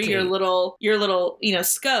look through your little,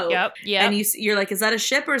 scope. Yep. And you're like, is that a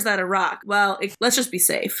ship or is that a rock? Well, let's just be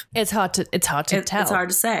safe. It's hard to tell. It's hard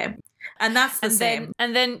to say. And that's the same.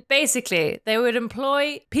 And then basically they would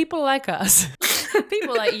employ people like us.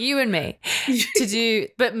 people like you and me to do,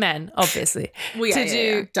 but men, obviously,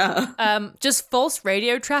 just false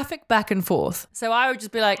radio traffic back and forth. So I would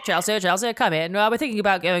just be like, Chelsea, come in. We're thinking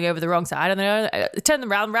about going over the wrong side. And then turn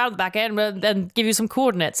them round the back end and then give you some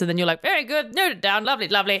coordinates. And then you're like, very good, note it down,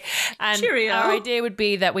 lovely. And Cheerio. Our idea would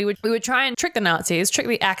be that we would try and trick the Nazis, trick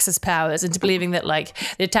the Axis powers into believing that like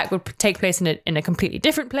the attack would take place in a completely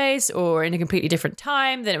different place or in a completely different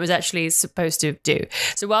time than it was actually supposed to do.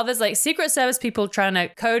 So while there's like Secret Service people trying to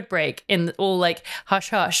code break in all like hush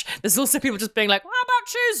hush, there's also people just being like, what about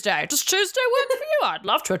Tuesday? Does Tuesday work for you? I'd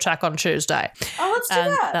love to attack on Tuesday. Oh, let's do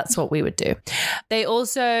that. That's what we would do. They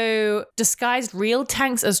also disguised real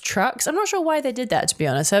tanks as trucks. I'm not sure why they did that, to be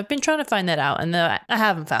honest. I've been trying to find that out and I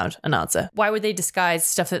haven't found an answer. Why would they disguise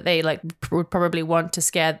stuff that they like would probably want to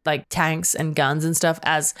scare like tanks and guns and stuff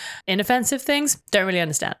as inoffensive things? Don't really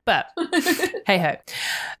understand, but hey ho.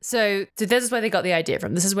 So this is where they got the idea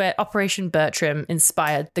from. This is where Operation Bertram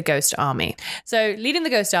inspired the Ghost Army. So leading the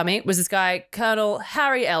Ghost Army was this guy, Colonel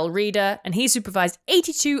Harry L. Reeder, and he supervised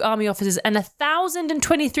 82 army officers and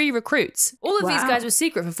 1,023 recruits. All of these guys were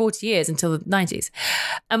secret for 40 years until the 90s.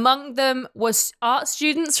 Among them was art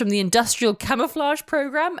students from the Industrial Camouflage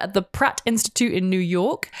Program at the Pratt Institute in New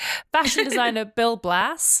York, fashion designer Bill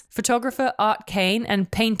Blass, photographer Art Kane,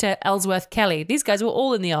 and painter Ellsworth Kelly. These guys were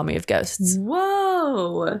all in the Army of Ghosts.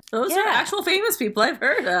 Whoa. Those are actual famous people I've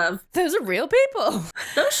heard of. Those are real people.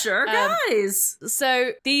 Those sure guys.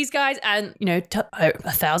 So these guys and,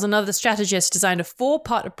 1,000 other strategists designed a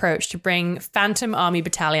 4-part approach to bring Phantom Army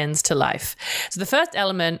battalions to life. So the first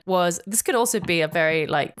element was, this could also be a very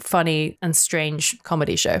like funny and strange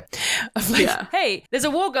comedy show of like, hey, there's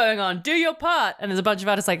a war going on, do your part. And there's a bunch of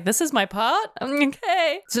artists like, this is my part?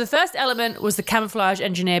 Okay. So the first element was the Camouflage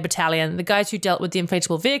Engineer Battalion, the guys who dealt with the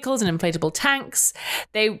inflatable vehicles and inflatable tanks.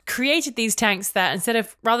 They created these tanks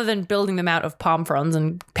that rather than building them out of palm fronds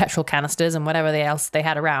and petrol canisters and whatever else they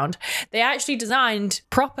had around, they actually designed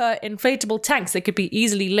proper inflatable tanks that could be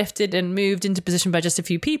easily lifted and moved into position by just a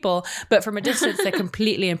few people. But from a distance, they're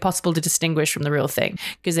completely impossible to distinguish from the real thing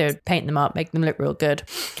because they would paint them up, make them look real good.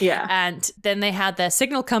 Yeah. And then they had their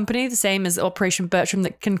signal company, the same as Operation Bertram,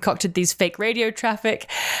 that concocted these fake radio traffic.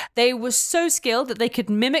 They were so skilled that they could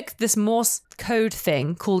mimic this Morse code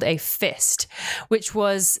thing called a fist, which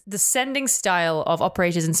was the sending style of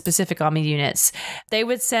operators in specific army units. They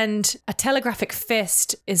would send a telegraphic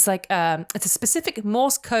fist is like it's a specific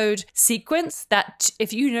Morse code sequence that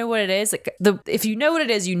if you know what it is, if you know what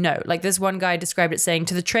it is, like this one guy described it saying,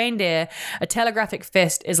 to the trained ear, a telegraphic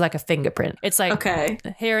fist is like a fingerprint. It's like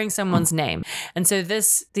hearing someone's name. And so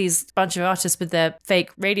these bunch of artists with their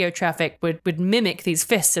fake radio traffic would mimic these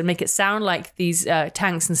fists and make it sound like these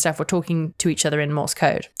tanks and stuff were talking to each other in Morse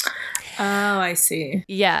code. Oh, I see.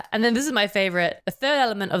 Yeah. And then this is my favorite. The third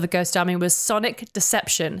element of the Ghost Army was sonic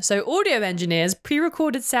deception. So audio engineers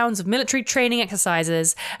pre-recorded sounds of military training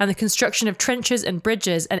exercises and the construction of trenches and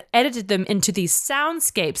bridges and edited them into these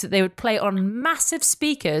soundscapes that they would play on massive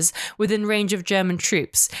speakers within range of German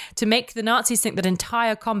troops to make the Nazis think that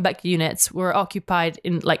entire combat units were occupying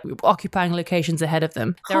locations ahead of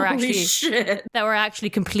them. That were actually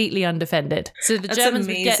completely undefended. So the Germans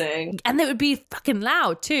would get, and they would be fucking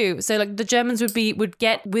loud too. So like the Germans would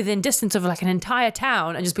get within distance of like an entire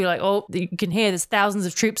town and just be like, oh, you can hear there's thousands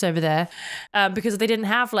of troops over there, because they didn't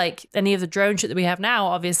have like any of the drone shit that we have now,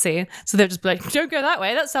 obviously. So they'd just be like, don't go that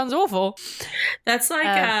way. That sounds awful. That's like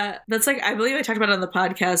I believe I talked about it on the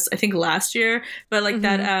podcast, I think last year, but like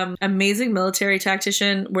that amazing military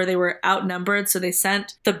tactician where they were outnumbered, so they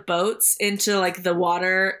sent the boats into like the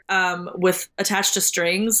water with attached to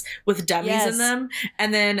strings with dummies in them,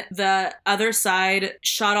 and then the other side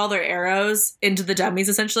shot all their arrows into the dummies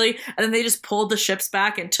essentially, and then they just pulled the ships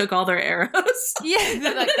back and took all their arrows. Yeah,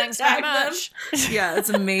 they're like, thanks very much. Yeah, it's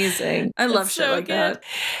amazing. I love shit like that.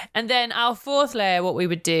 And then our fourth layer, what we're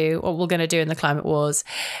going to do in the Climate Wars.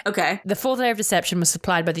 Okay. The fourth layer of deception was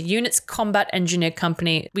supplied by the unit's combat engineer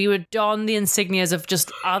company. We would don the insignias of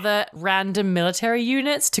just other random military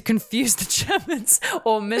units to confuse the Germans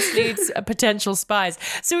or mislead potential spies.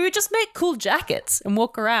 So we would just make cool jackets and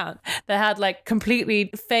walk around that had like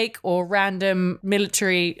completely fake or random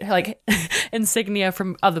military like insignia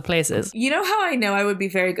from other places. You know how I know I would be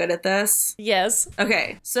very good at this? Yes.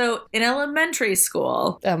 Okay. So in elementary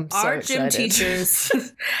school, our gym teachers,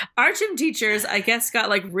 I guess, got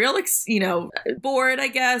like real, bored, I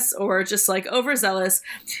guess, or just like overzealous.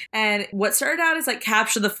 And what started out as like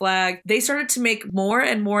capture the flag, they started to make more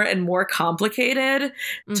and more and more complicated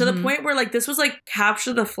to the point where like this was like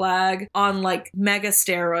capture the flag on like mega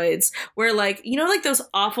steroids, where like, like those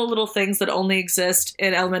awful little things that only exist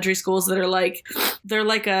in elementary schools that are like, they're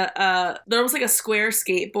almost like a square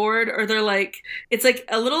skateboard, or it's like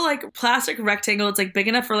a little like plastic rectangle. It's like big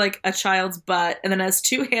enough for like a child's butt, and then has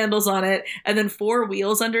 2 handles on it and then 4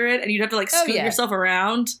 wheels under it, and you'd have to like scoot yourself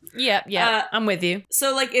around. Yeah, I'm with you.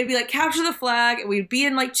 So like it'd be like capture the flag, and we'd be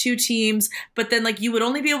in like 2 teams, but then like you would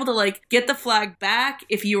only be able to like get the flag back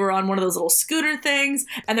if you were on one of those little scooter things,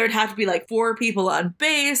 and there'd have to be like 4 people on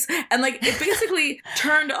base, and like it basically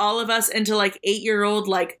turned all of us into like 8-year-old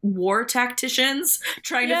like war tacticians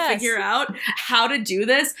trying to figure out how to do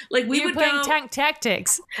this. Like we would playing tank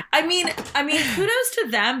tactics. I mean, kudos to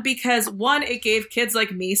them, because 1, it gave kids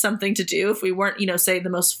like me something to do if we weren't, say the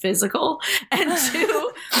most physical,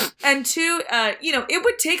 and 2, it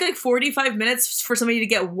would take like 45 minutes for somebody to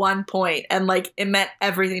get 1 point, and like it meant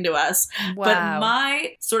everything to us. Wow. But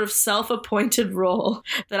my sort of self-appointed role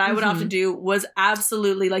that I would often do was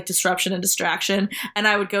absolutely like disruption and distraction, and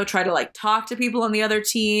I would go try to like talk to people on the other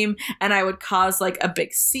team, and I would cause like a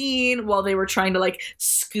big scene while they were trying to like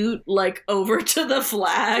scoot like over to the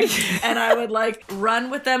flag, and I would like run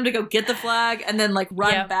with them to go get the flag, and then like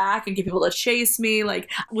run back and get people to chase me, like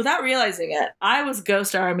without realizing it. I was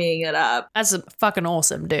ghost armying it up. That's fucking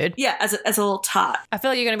awesome, dude. Yeah, as a little tot. I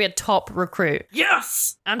feel like you're going to be a top recruit.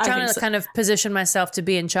 Yes! I'm trying to kind of position myself to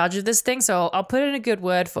be in charge of this thing, so I'll put in a good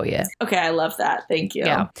word for you. Okay, I love that. Thank you.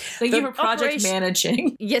 Yeah. Thank you for project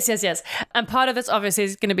managing. Yes. And part of this obviously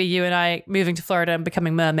is going to be you and I moving to Florida and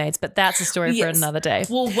becoming mermaids, but that's a story for another day.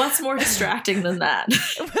 Well, what's more distracting than that?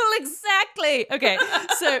 Well, exactly. Okay,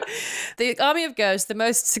 so the Army of Ghosts, the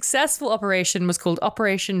most successful operation was called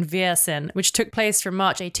Operation Viersen, which took place from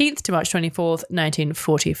March 18th to March 24th,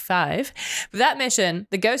 1945. For that mission,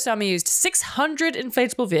 the Ghost Army used 600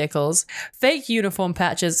 inflatable vehicles, fake uniform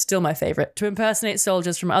patches, still my favorite, to impersonate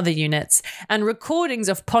soldiers from other units, and recordings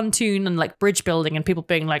of pontoon and like bridge building and people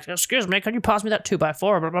being like, excuse me, can you pass me that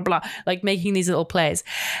 2x4, blah, blah, blah, like making these little plays.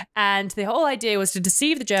 And the whole idea was to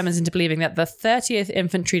deceive the Germans into believing that the 30th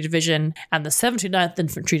Infantry Division and the 79th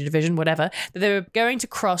Infantry Division, whatever, that they were going to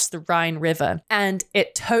cross the Rhine River. And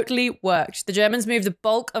it totally worked. The Germans moved the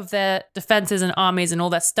bulk of their defenses and armies and all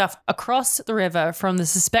that stuff across the river from the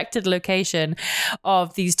suspected location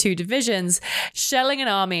of these 2 divisions, shelling an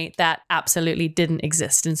army that absolutely didn't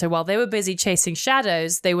exist. And so while they were busy chasing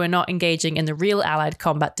shadows, they were not engaging in the real Allied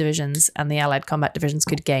combat divisions, and the Allied combat divisions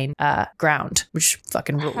could gain ground, which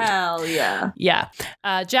fucking ruled. Hell yeah. Yeah.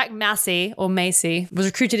 Jack Massey, or Macy, was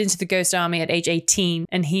recruited into the Ghost Army at age 18,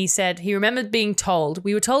 and he said he remembered being told,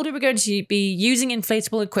 we were told we were going to be using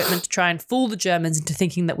inflatable equipment to try and fool the Germans into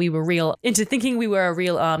thinking we were a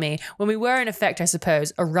real army, when we were in effect, I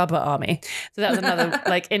suppose, a rubber army. So that was another,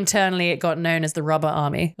 like internally it got known as the rubber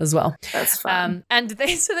army as well. That's fun. And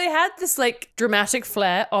they had this like dramatic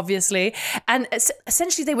flair, obviously, and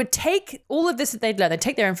essentially they would take all of this that they'd learned. They'd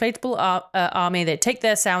take their inflatable army, they'd take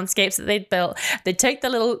their soundscapes that they'd built, they'd take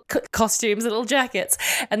their little costumes, little jackets,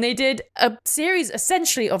 and they did a series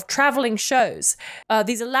essentially of traveling shows,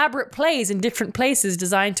 these elaborate plays in different places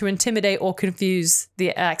designed to intimidate or confuse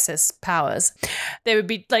the Axis powers. They would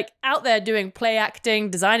be like out there doing play acting,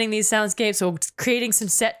 designing these soundscapes, or creating some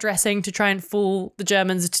set dressing to try and fool the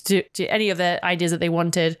Germans to any of their ideas that they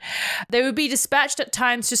wanted. They would be dispatched at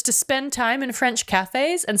times just to spend time in French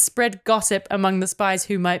cafes and spread gossip among the spies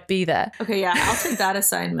who might be there. Okay, yeah, I'll take that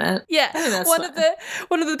assignment. Yeah,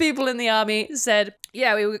 one of the people in the army said,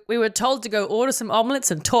 yeah, we were told to go order some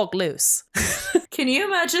omelets and talk loose. Can you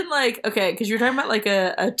imagine, like, okay, because you're talking about like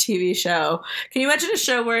a TV show. Can you imagine a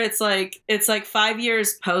show where it's like 5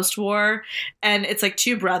 years post-war, and it's like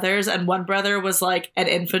 2 brothers, and one brother was like an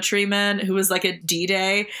infantryman who was like at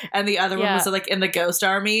D-Day, and the other one was like in the Ghost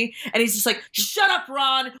Army, and he's just like, shut up,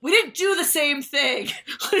 Ron, we didn't do the same thing.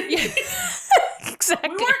 Exactly.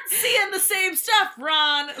 We weren't seeing the same stuff,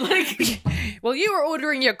 Ron. Like, well, you were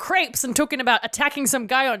ordering your crepes and talking about attacking some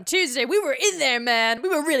guy on Tuesday. We were in there, man. We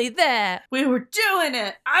were really there. We were doing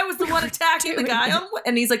it. I was the one attacking the guy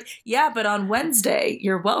and he's like, yeah, but on Wednesday,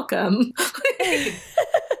 you're welcome.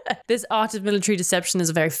 This art of military deception is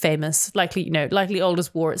a very famous, likely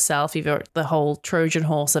oldest war itself, either the whole Trojan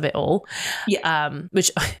horse of it all. Yeah.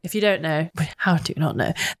 Which, if you don't know, how do you not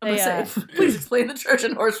know? Please explain the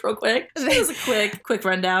Trojan horse real quick. Just a quick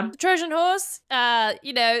rundown. The Trojan horse,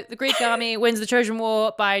 the Greek army wins the Trojan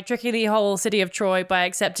War by tricking the whole city of Troy by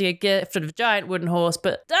accepting a gift of a giant wooden horse,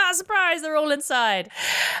 but surprise, they're all inside.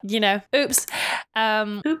 Oops.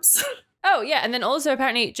 Oops. Oh, yeah. And then also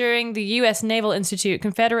apparently during the U.S. Naval Institute,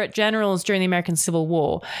 Confederate generals during the American Civil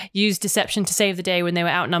War used deception to save the day when they were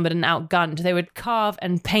outnumbered and outgunned. They would carve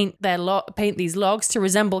and paint these logs to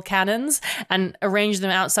resemble cannons and arrange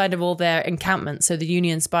them outside of all their encampments so the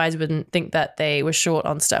Union spies wouldn't think that they were short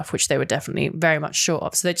on stuff, which they were definitely very much short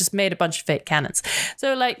of. So they just made a bunch of fake cannons.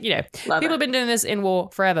 So people have been doing this in war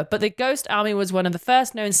forever. But the Ghost Army was one of the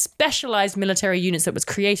first known specialized military units that was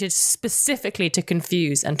created specifically to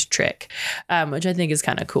confuse and to trick, which I think is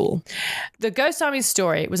kind of cool. The Ghost Army's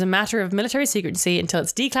story was a matter of military secrecy until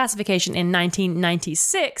its declassification in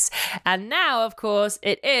 1996. And now, of course,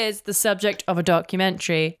 it is the subject of a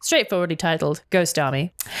documentary, straightforwardly titled Ghost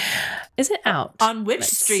Army. Is it out? On which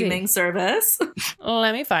streaming service?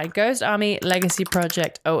 Let me find Ghost Army Legacy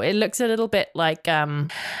Project. Oh, it looks a little bit like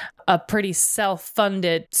a pretty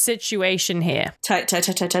self-funded situation here. Tight.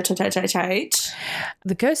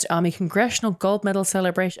 The Ghost Army Congressional Gold Medal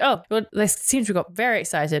celebration. Oh, well, they seem to have got very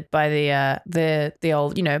excited by the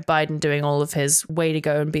old, Biden doing all of his way to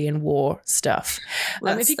go and be in war stuff.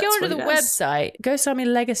 If you go onto the website, Ghost Army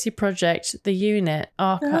Legacy Project, the unit,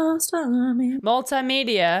 Ghost Army.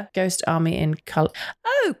 Multimedia, Ghost Army in color.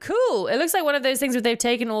 Oh, cool. It looks like one of those things where they've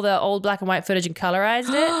taken all the old black and white footage and colorized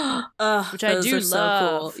it, which I do love.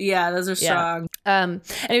 So cool. Yeah, those are strong. And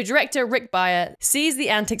director Rick Beyer sees the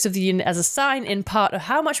antics of the unit as a sign in part of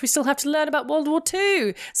how much we still have to learn about World War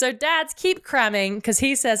II. So dads, keep cramming, because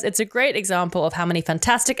he says it's a great example of how many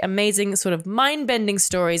fantastic, amazing, sort of mind-bending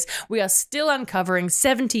stories we are still uncovering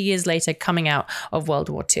 70 years later coming out of World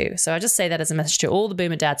War II. So I just say that as a message to all the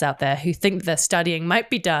boomer dads out there who think their studying might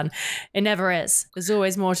be done. It never is. There's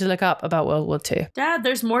always more to look up about World War II. Dad,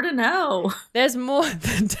 there's more to know. There's more.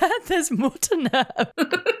 Dad, there's more to know.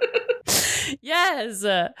 Yes.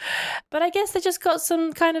 But I guess they just got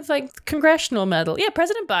some kind of like congressional medal. Yeah,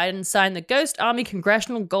 President Biden signed the Ghost Army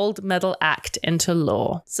Congressional Gold Medal Act into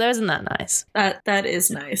law. So isn't that nice? That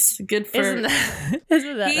is nice. Good for... Isn't that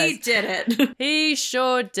he nice? did it. He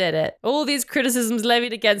sure did it. All these criticisms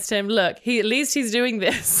levied against him. Look, at least he's doing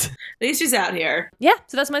this. At least he's out here. Yeah,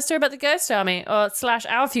 so that's my story about the Ghost Army, or /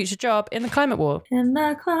 our future job in the climate war. In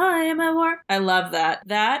the climate war. I love that.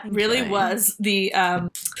 That really was the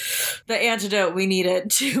antidote we needed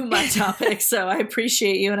to my topic. So I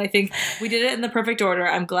appreciate you, and I think we did it in the perfect order.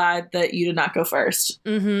 I'm glad that you did not go first.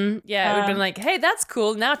 Mm-hmm. Yeah, it would have been like, hey, that's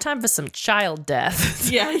cool. Now time for some child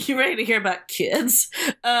death. Yeah, you ready to hear about kids?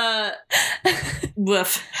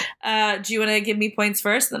 Woof. Do you want to give me points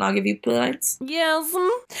first? Then I'll give you points. Yes.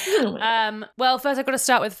 Well, first I've got to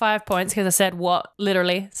start with 5 points because I said what?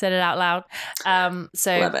 Literally said it out loud.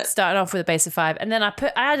 So starting off with a base of 5, and then I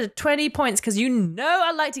added 20 points because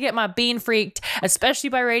I like to get my bean freaked, especially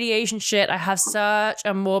by radiation shit. I have such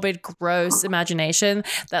a morbid, gross imagination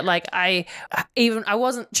that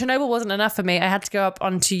Chernobyl wasn't enough for me. I had to go up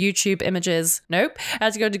onto YouTube images. Nope. I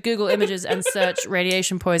had to go to Google Images and search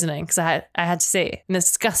radiation poisoning because I had to see, and it's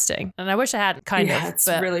disgusting. And I wish I hadn't, it's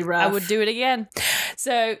but really rough. I would do it again.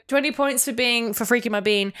 So 20 points for freaking my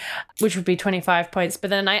bean, which would be 25 points. But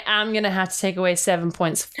then I am going to have to take away 7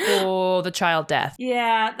 points for the child death.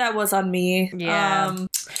 Yeah, that was on me. Yeah.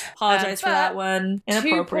 Apologize for that one.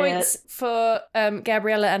 2 points for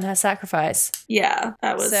Gabriella and her sacrifice. Yeah,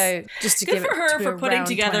 that was... So just to good give for her for putting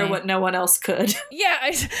together 20. what no one else could.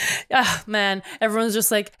 Yeah. Man, everyone's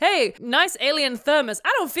just like, hey, nice alien thermos.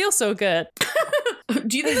 I don't feel so good.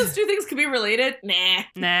 Do you think those two things could be related?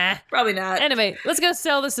 Nah. Probably not. Anyway, let's go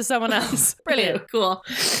sell this to someone else. Brilliant. Cool.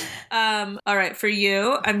 All right, for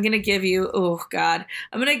you, I'm going to give you, I'm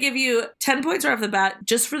going to give you 10 points right off the bat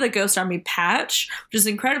just for the Ghost Army patch, which is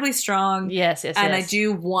incredibly strong. Yes. And I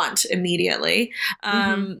do want immediately.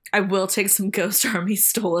 I will take some Ghost Army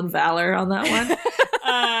Stolen Valor on that one.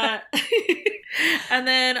 And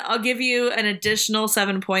then I'll give you an additional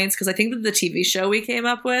 7 points because I think that the TV show we came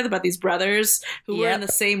up with about these brothers who were in the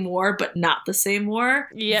same war but not the same war,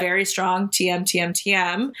 very strong.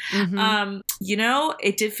 TM.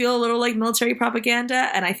 It did feel a little like military propaganda,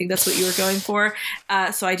 and I think that's what you were going for.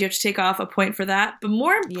 So I do have to take off a point for that. But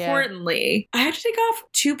more importantly, I had to take off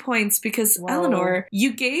 2 points because Eleanor,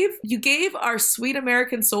 you gave our sweet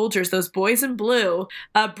American soldiers, those boys in blue,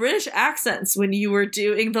 British accents when you were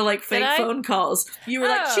doing the fake phone calls. You were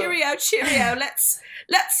like, cheerio, let's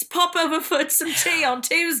pop over for some tea on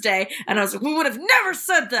Tuesday. And I was like, we would have never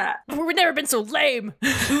said that. We've never been so lame.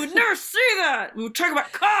 We would never say that. We would talk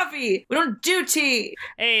about coffee. We don't do tea.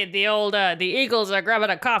 Hey, the Eagles are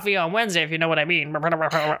grabbing a coffee on Wednesday, if you know what I mean.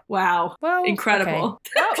 Wow. Well, incredible.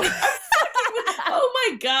 Okay. Oh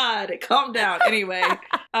my God. Calm down. Anyway.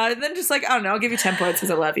 And then just I don't know, I'll give you 10 points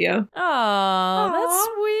because I love you. Oh, that's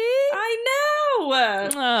sweet. I know.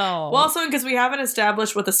 Oh. Well, also because we haven't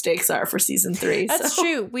established what the stakes are for season 3. That's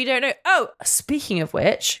true. We don't know. Oh, speaking of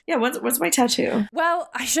which. Yeah, what's my tattoo? Well,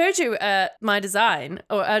 I showed you my design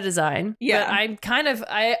or a design. Yeah. But I'm kind of,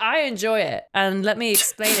 I enjoy it. And let me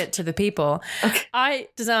explain it to the people. Okay. I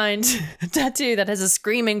designed a tattoo that has a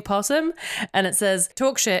screaming possum and it says,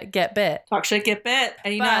 talk shit, get bit. Talk shit, get bit.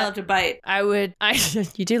 And you know I love to bite.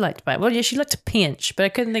 You do like to bite. Well, yeah, she liked to pinch, but I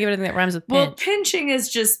couldn't think of anything that rhymes with pinch. Well, pinching is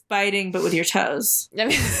just biting, but with your toes. I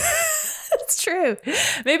mean, that's true.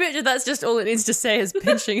 Maybe that's just all it needs to say is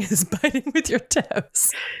pinching is biting with your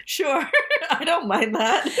toes. Sure. I don't mind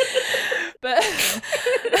that. But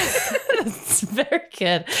it's very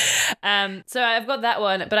good. So I've got that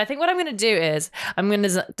one. But I think what I'm going to do is I'm going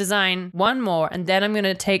to design one more and then I'm going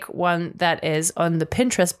to take one that is on the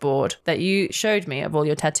Pinterest board that you showed me of all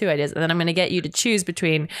your tattoo ideas. And then I'm going to get you to choose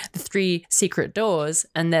between the 3 secret doors.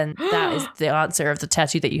 And then that is the answer of the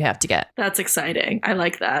tattoo that you have to get. That's exciting. I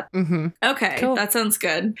like that. Mm-hmm. Okay, Cool. that sounds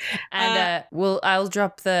good. And I'll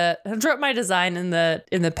drop my design in the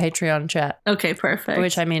Patreon chat. Okay, perfect.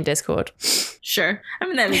 Which I mean Discord. Sure. I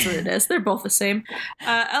mean, that is what it is. They're both the same.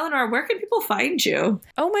 Eleanor, where can people find you?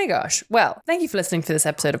 Oh my gosh. Well, thank you for listening to this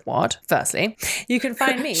episode of What. Firstly, you can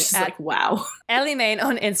find me She's at like, wow. Ellie Main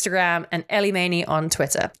on Instagram and Ellie Maney on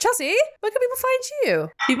Twitter. Chelsea, where can people find you?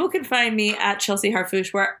 People can find me at Chelsea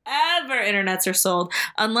Harfouche wherever internets are sold,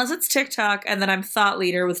 unless it's TikTok, and then I'm Thought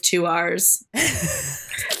Leader with 2 R's,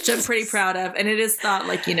 which I'm pretty proud of. And it is thought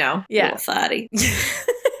like, Yeah. little thoughty.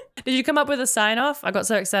 Did you come up with a sign off? I got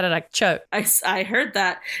so excited I choked. I heard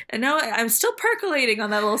that. And no, I'm still percolating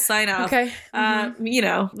on that little sign off. Okay.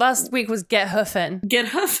 Last week was get hoofing. Get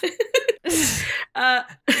huffing. I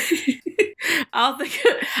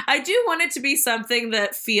do want it to be something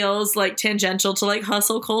that feels like tangential to like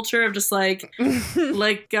hustle culture of just like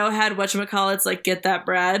go ahead, whatchamacallits, like get that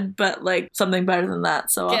bread, but like something better than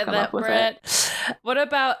that. So I'll come up with it. What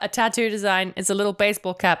about a tattoo design? It's a little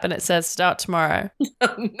baseball cap and it says start tomorrow.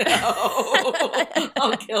 Oh, no.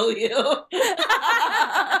 I'll kill you.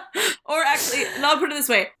 Or actually, no, I'll put it this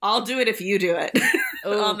way. I'll do it if you do it.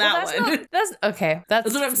 On that one. That's okay.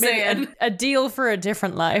 That's what I'm saying. A deal for a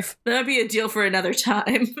different life. That'd be a deal for another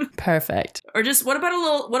time. Perfect. Or just what about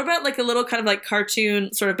a little kind of like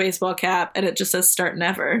cartoon sort of baseball cap and it just says start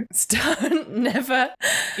never. Start never.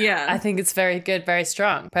 Yeah. I think it's very good, very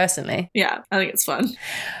strong, personally. Yeah, I think it's fun.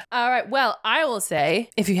 All right. Well, I will say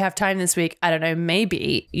if you have time this week, I don't know,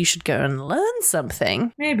 maybe you should go and learn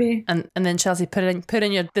something. Maybe. And then Chelsea put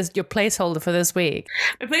in your placeholder for this week.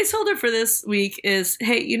 My placeholder for this week is,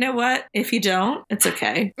 hey, you know what? If you don't, it's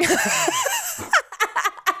okay.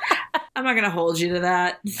 I'm not going to hold you to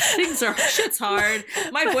that. Shit's hard.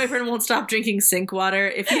 My boyfriend won't stop drinking sink water.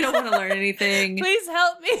 If you don't want to learn anything, please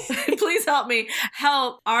help me. Please help me.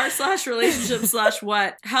 Help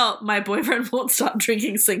r/relationship/what. Help. My boyfriend won't stop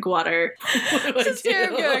drinking sink water. What do Just hear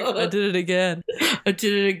him going, I did it again. I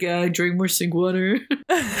drink more sink water.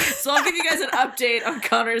 So I'll give you guys an update on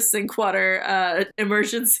Connor's sink water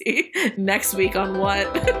emergency next week on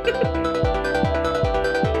What.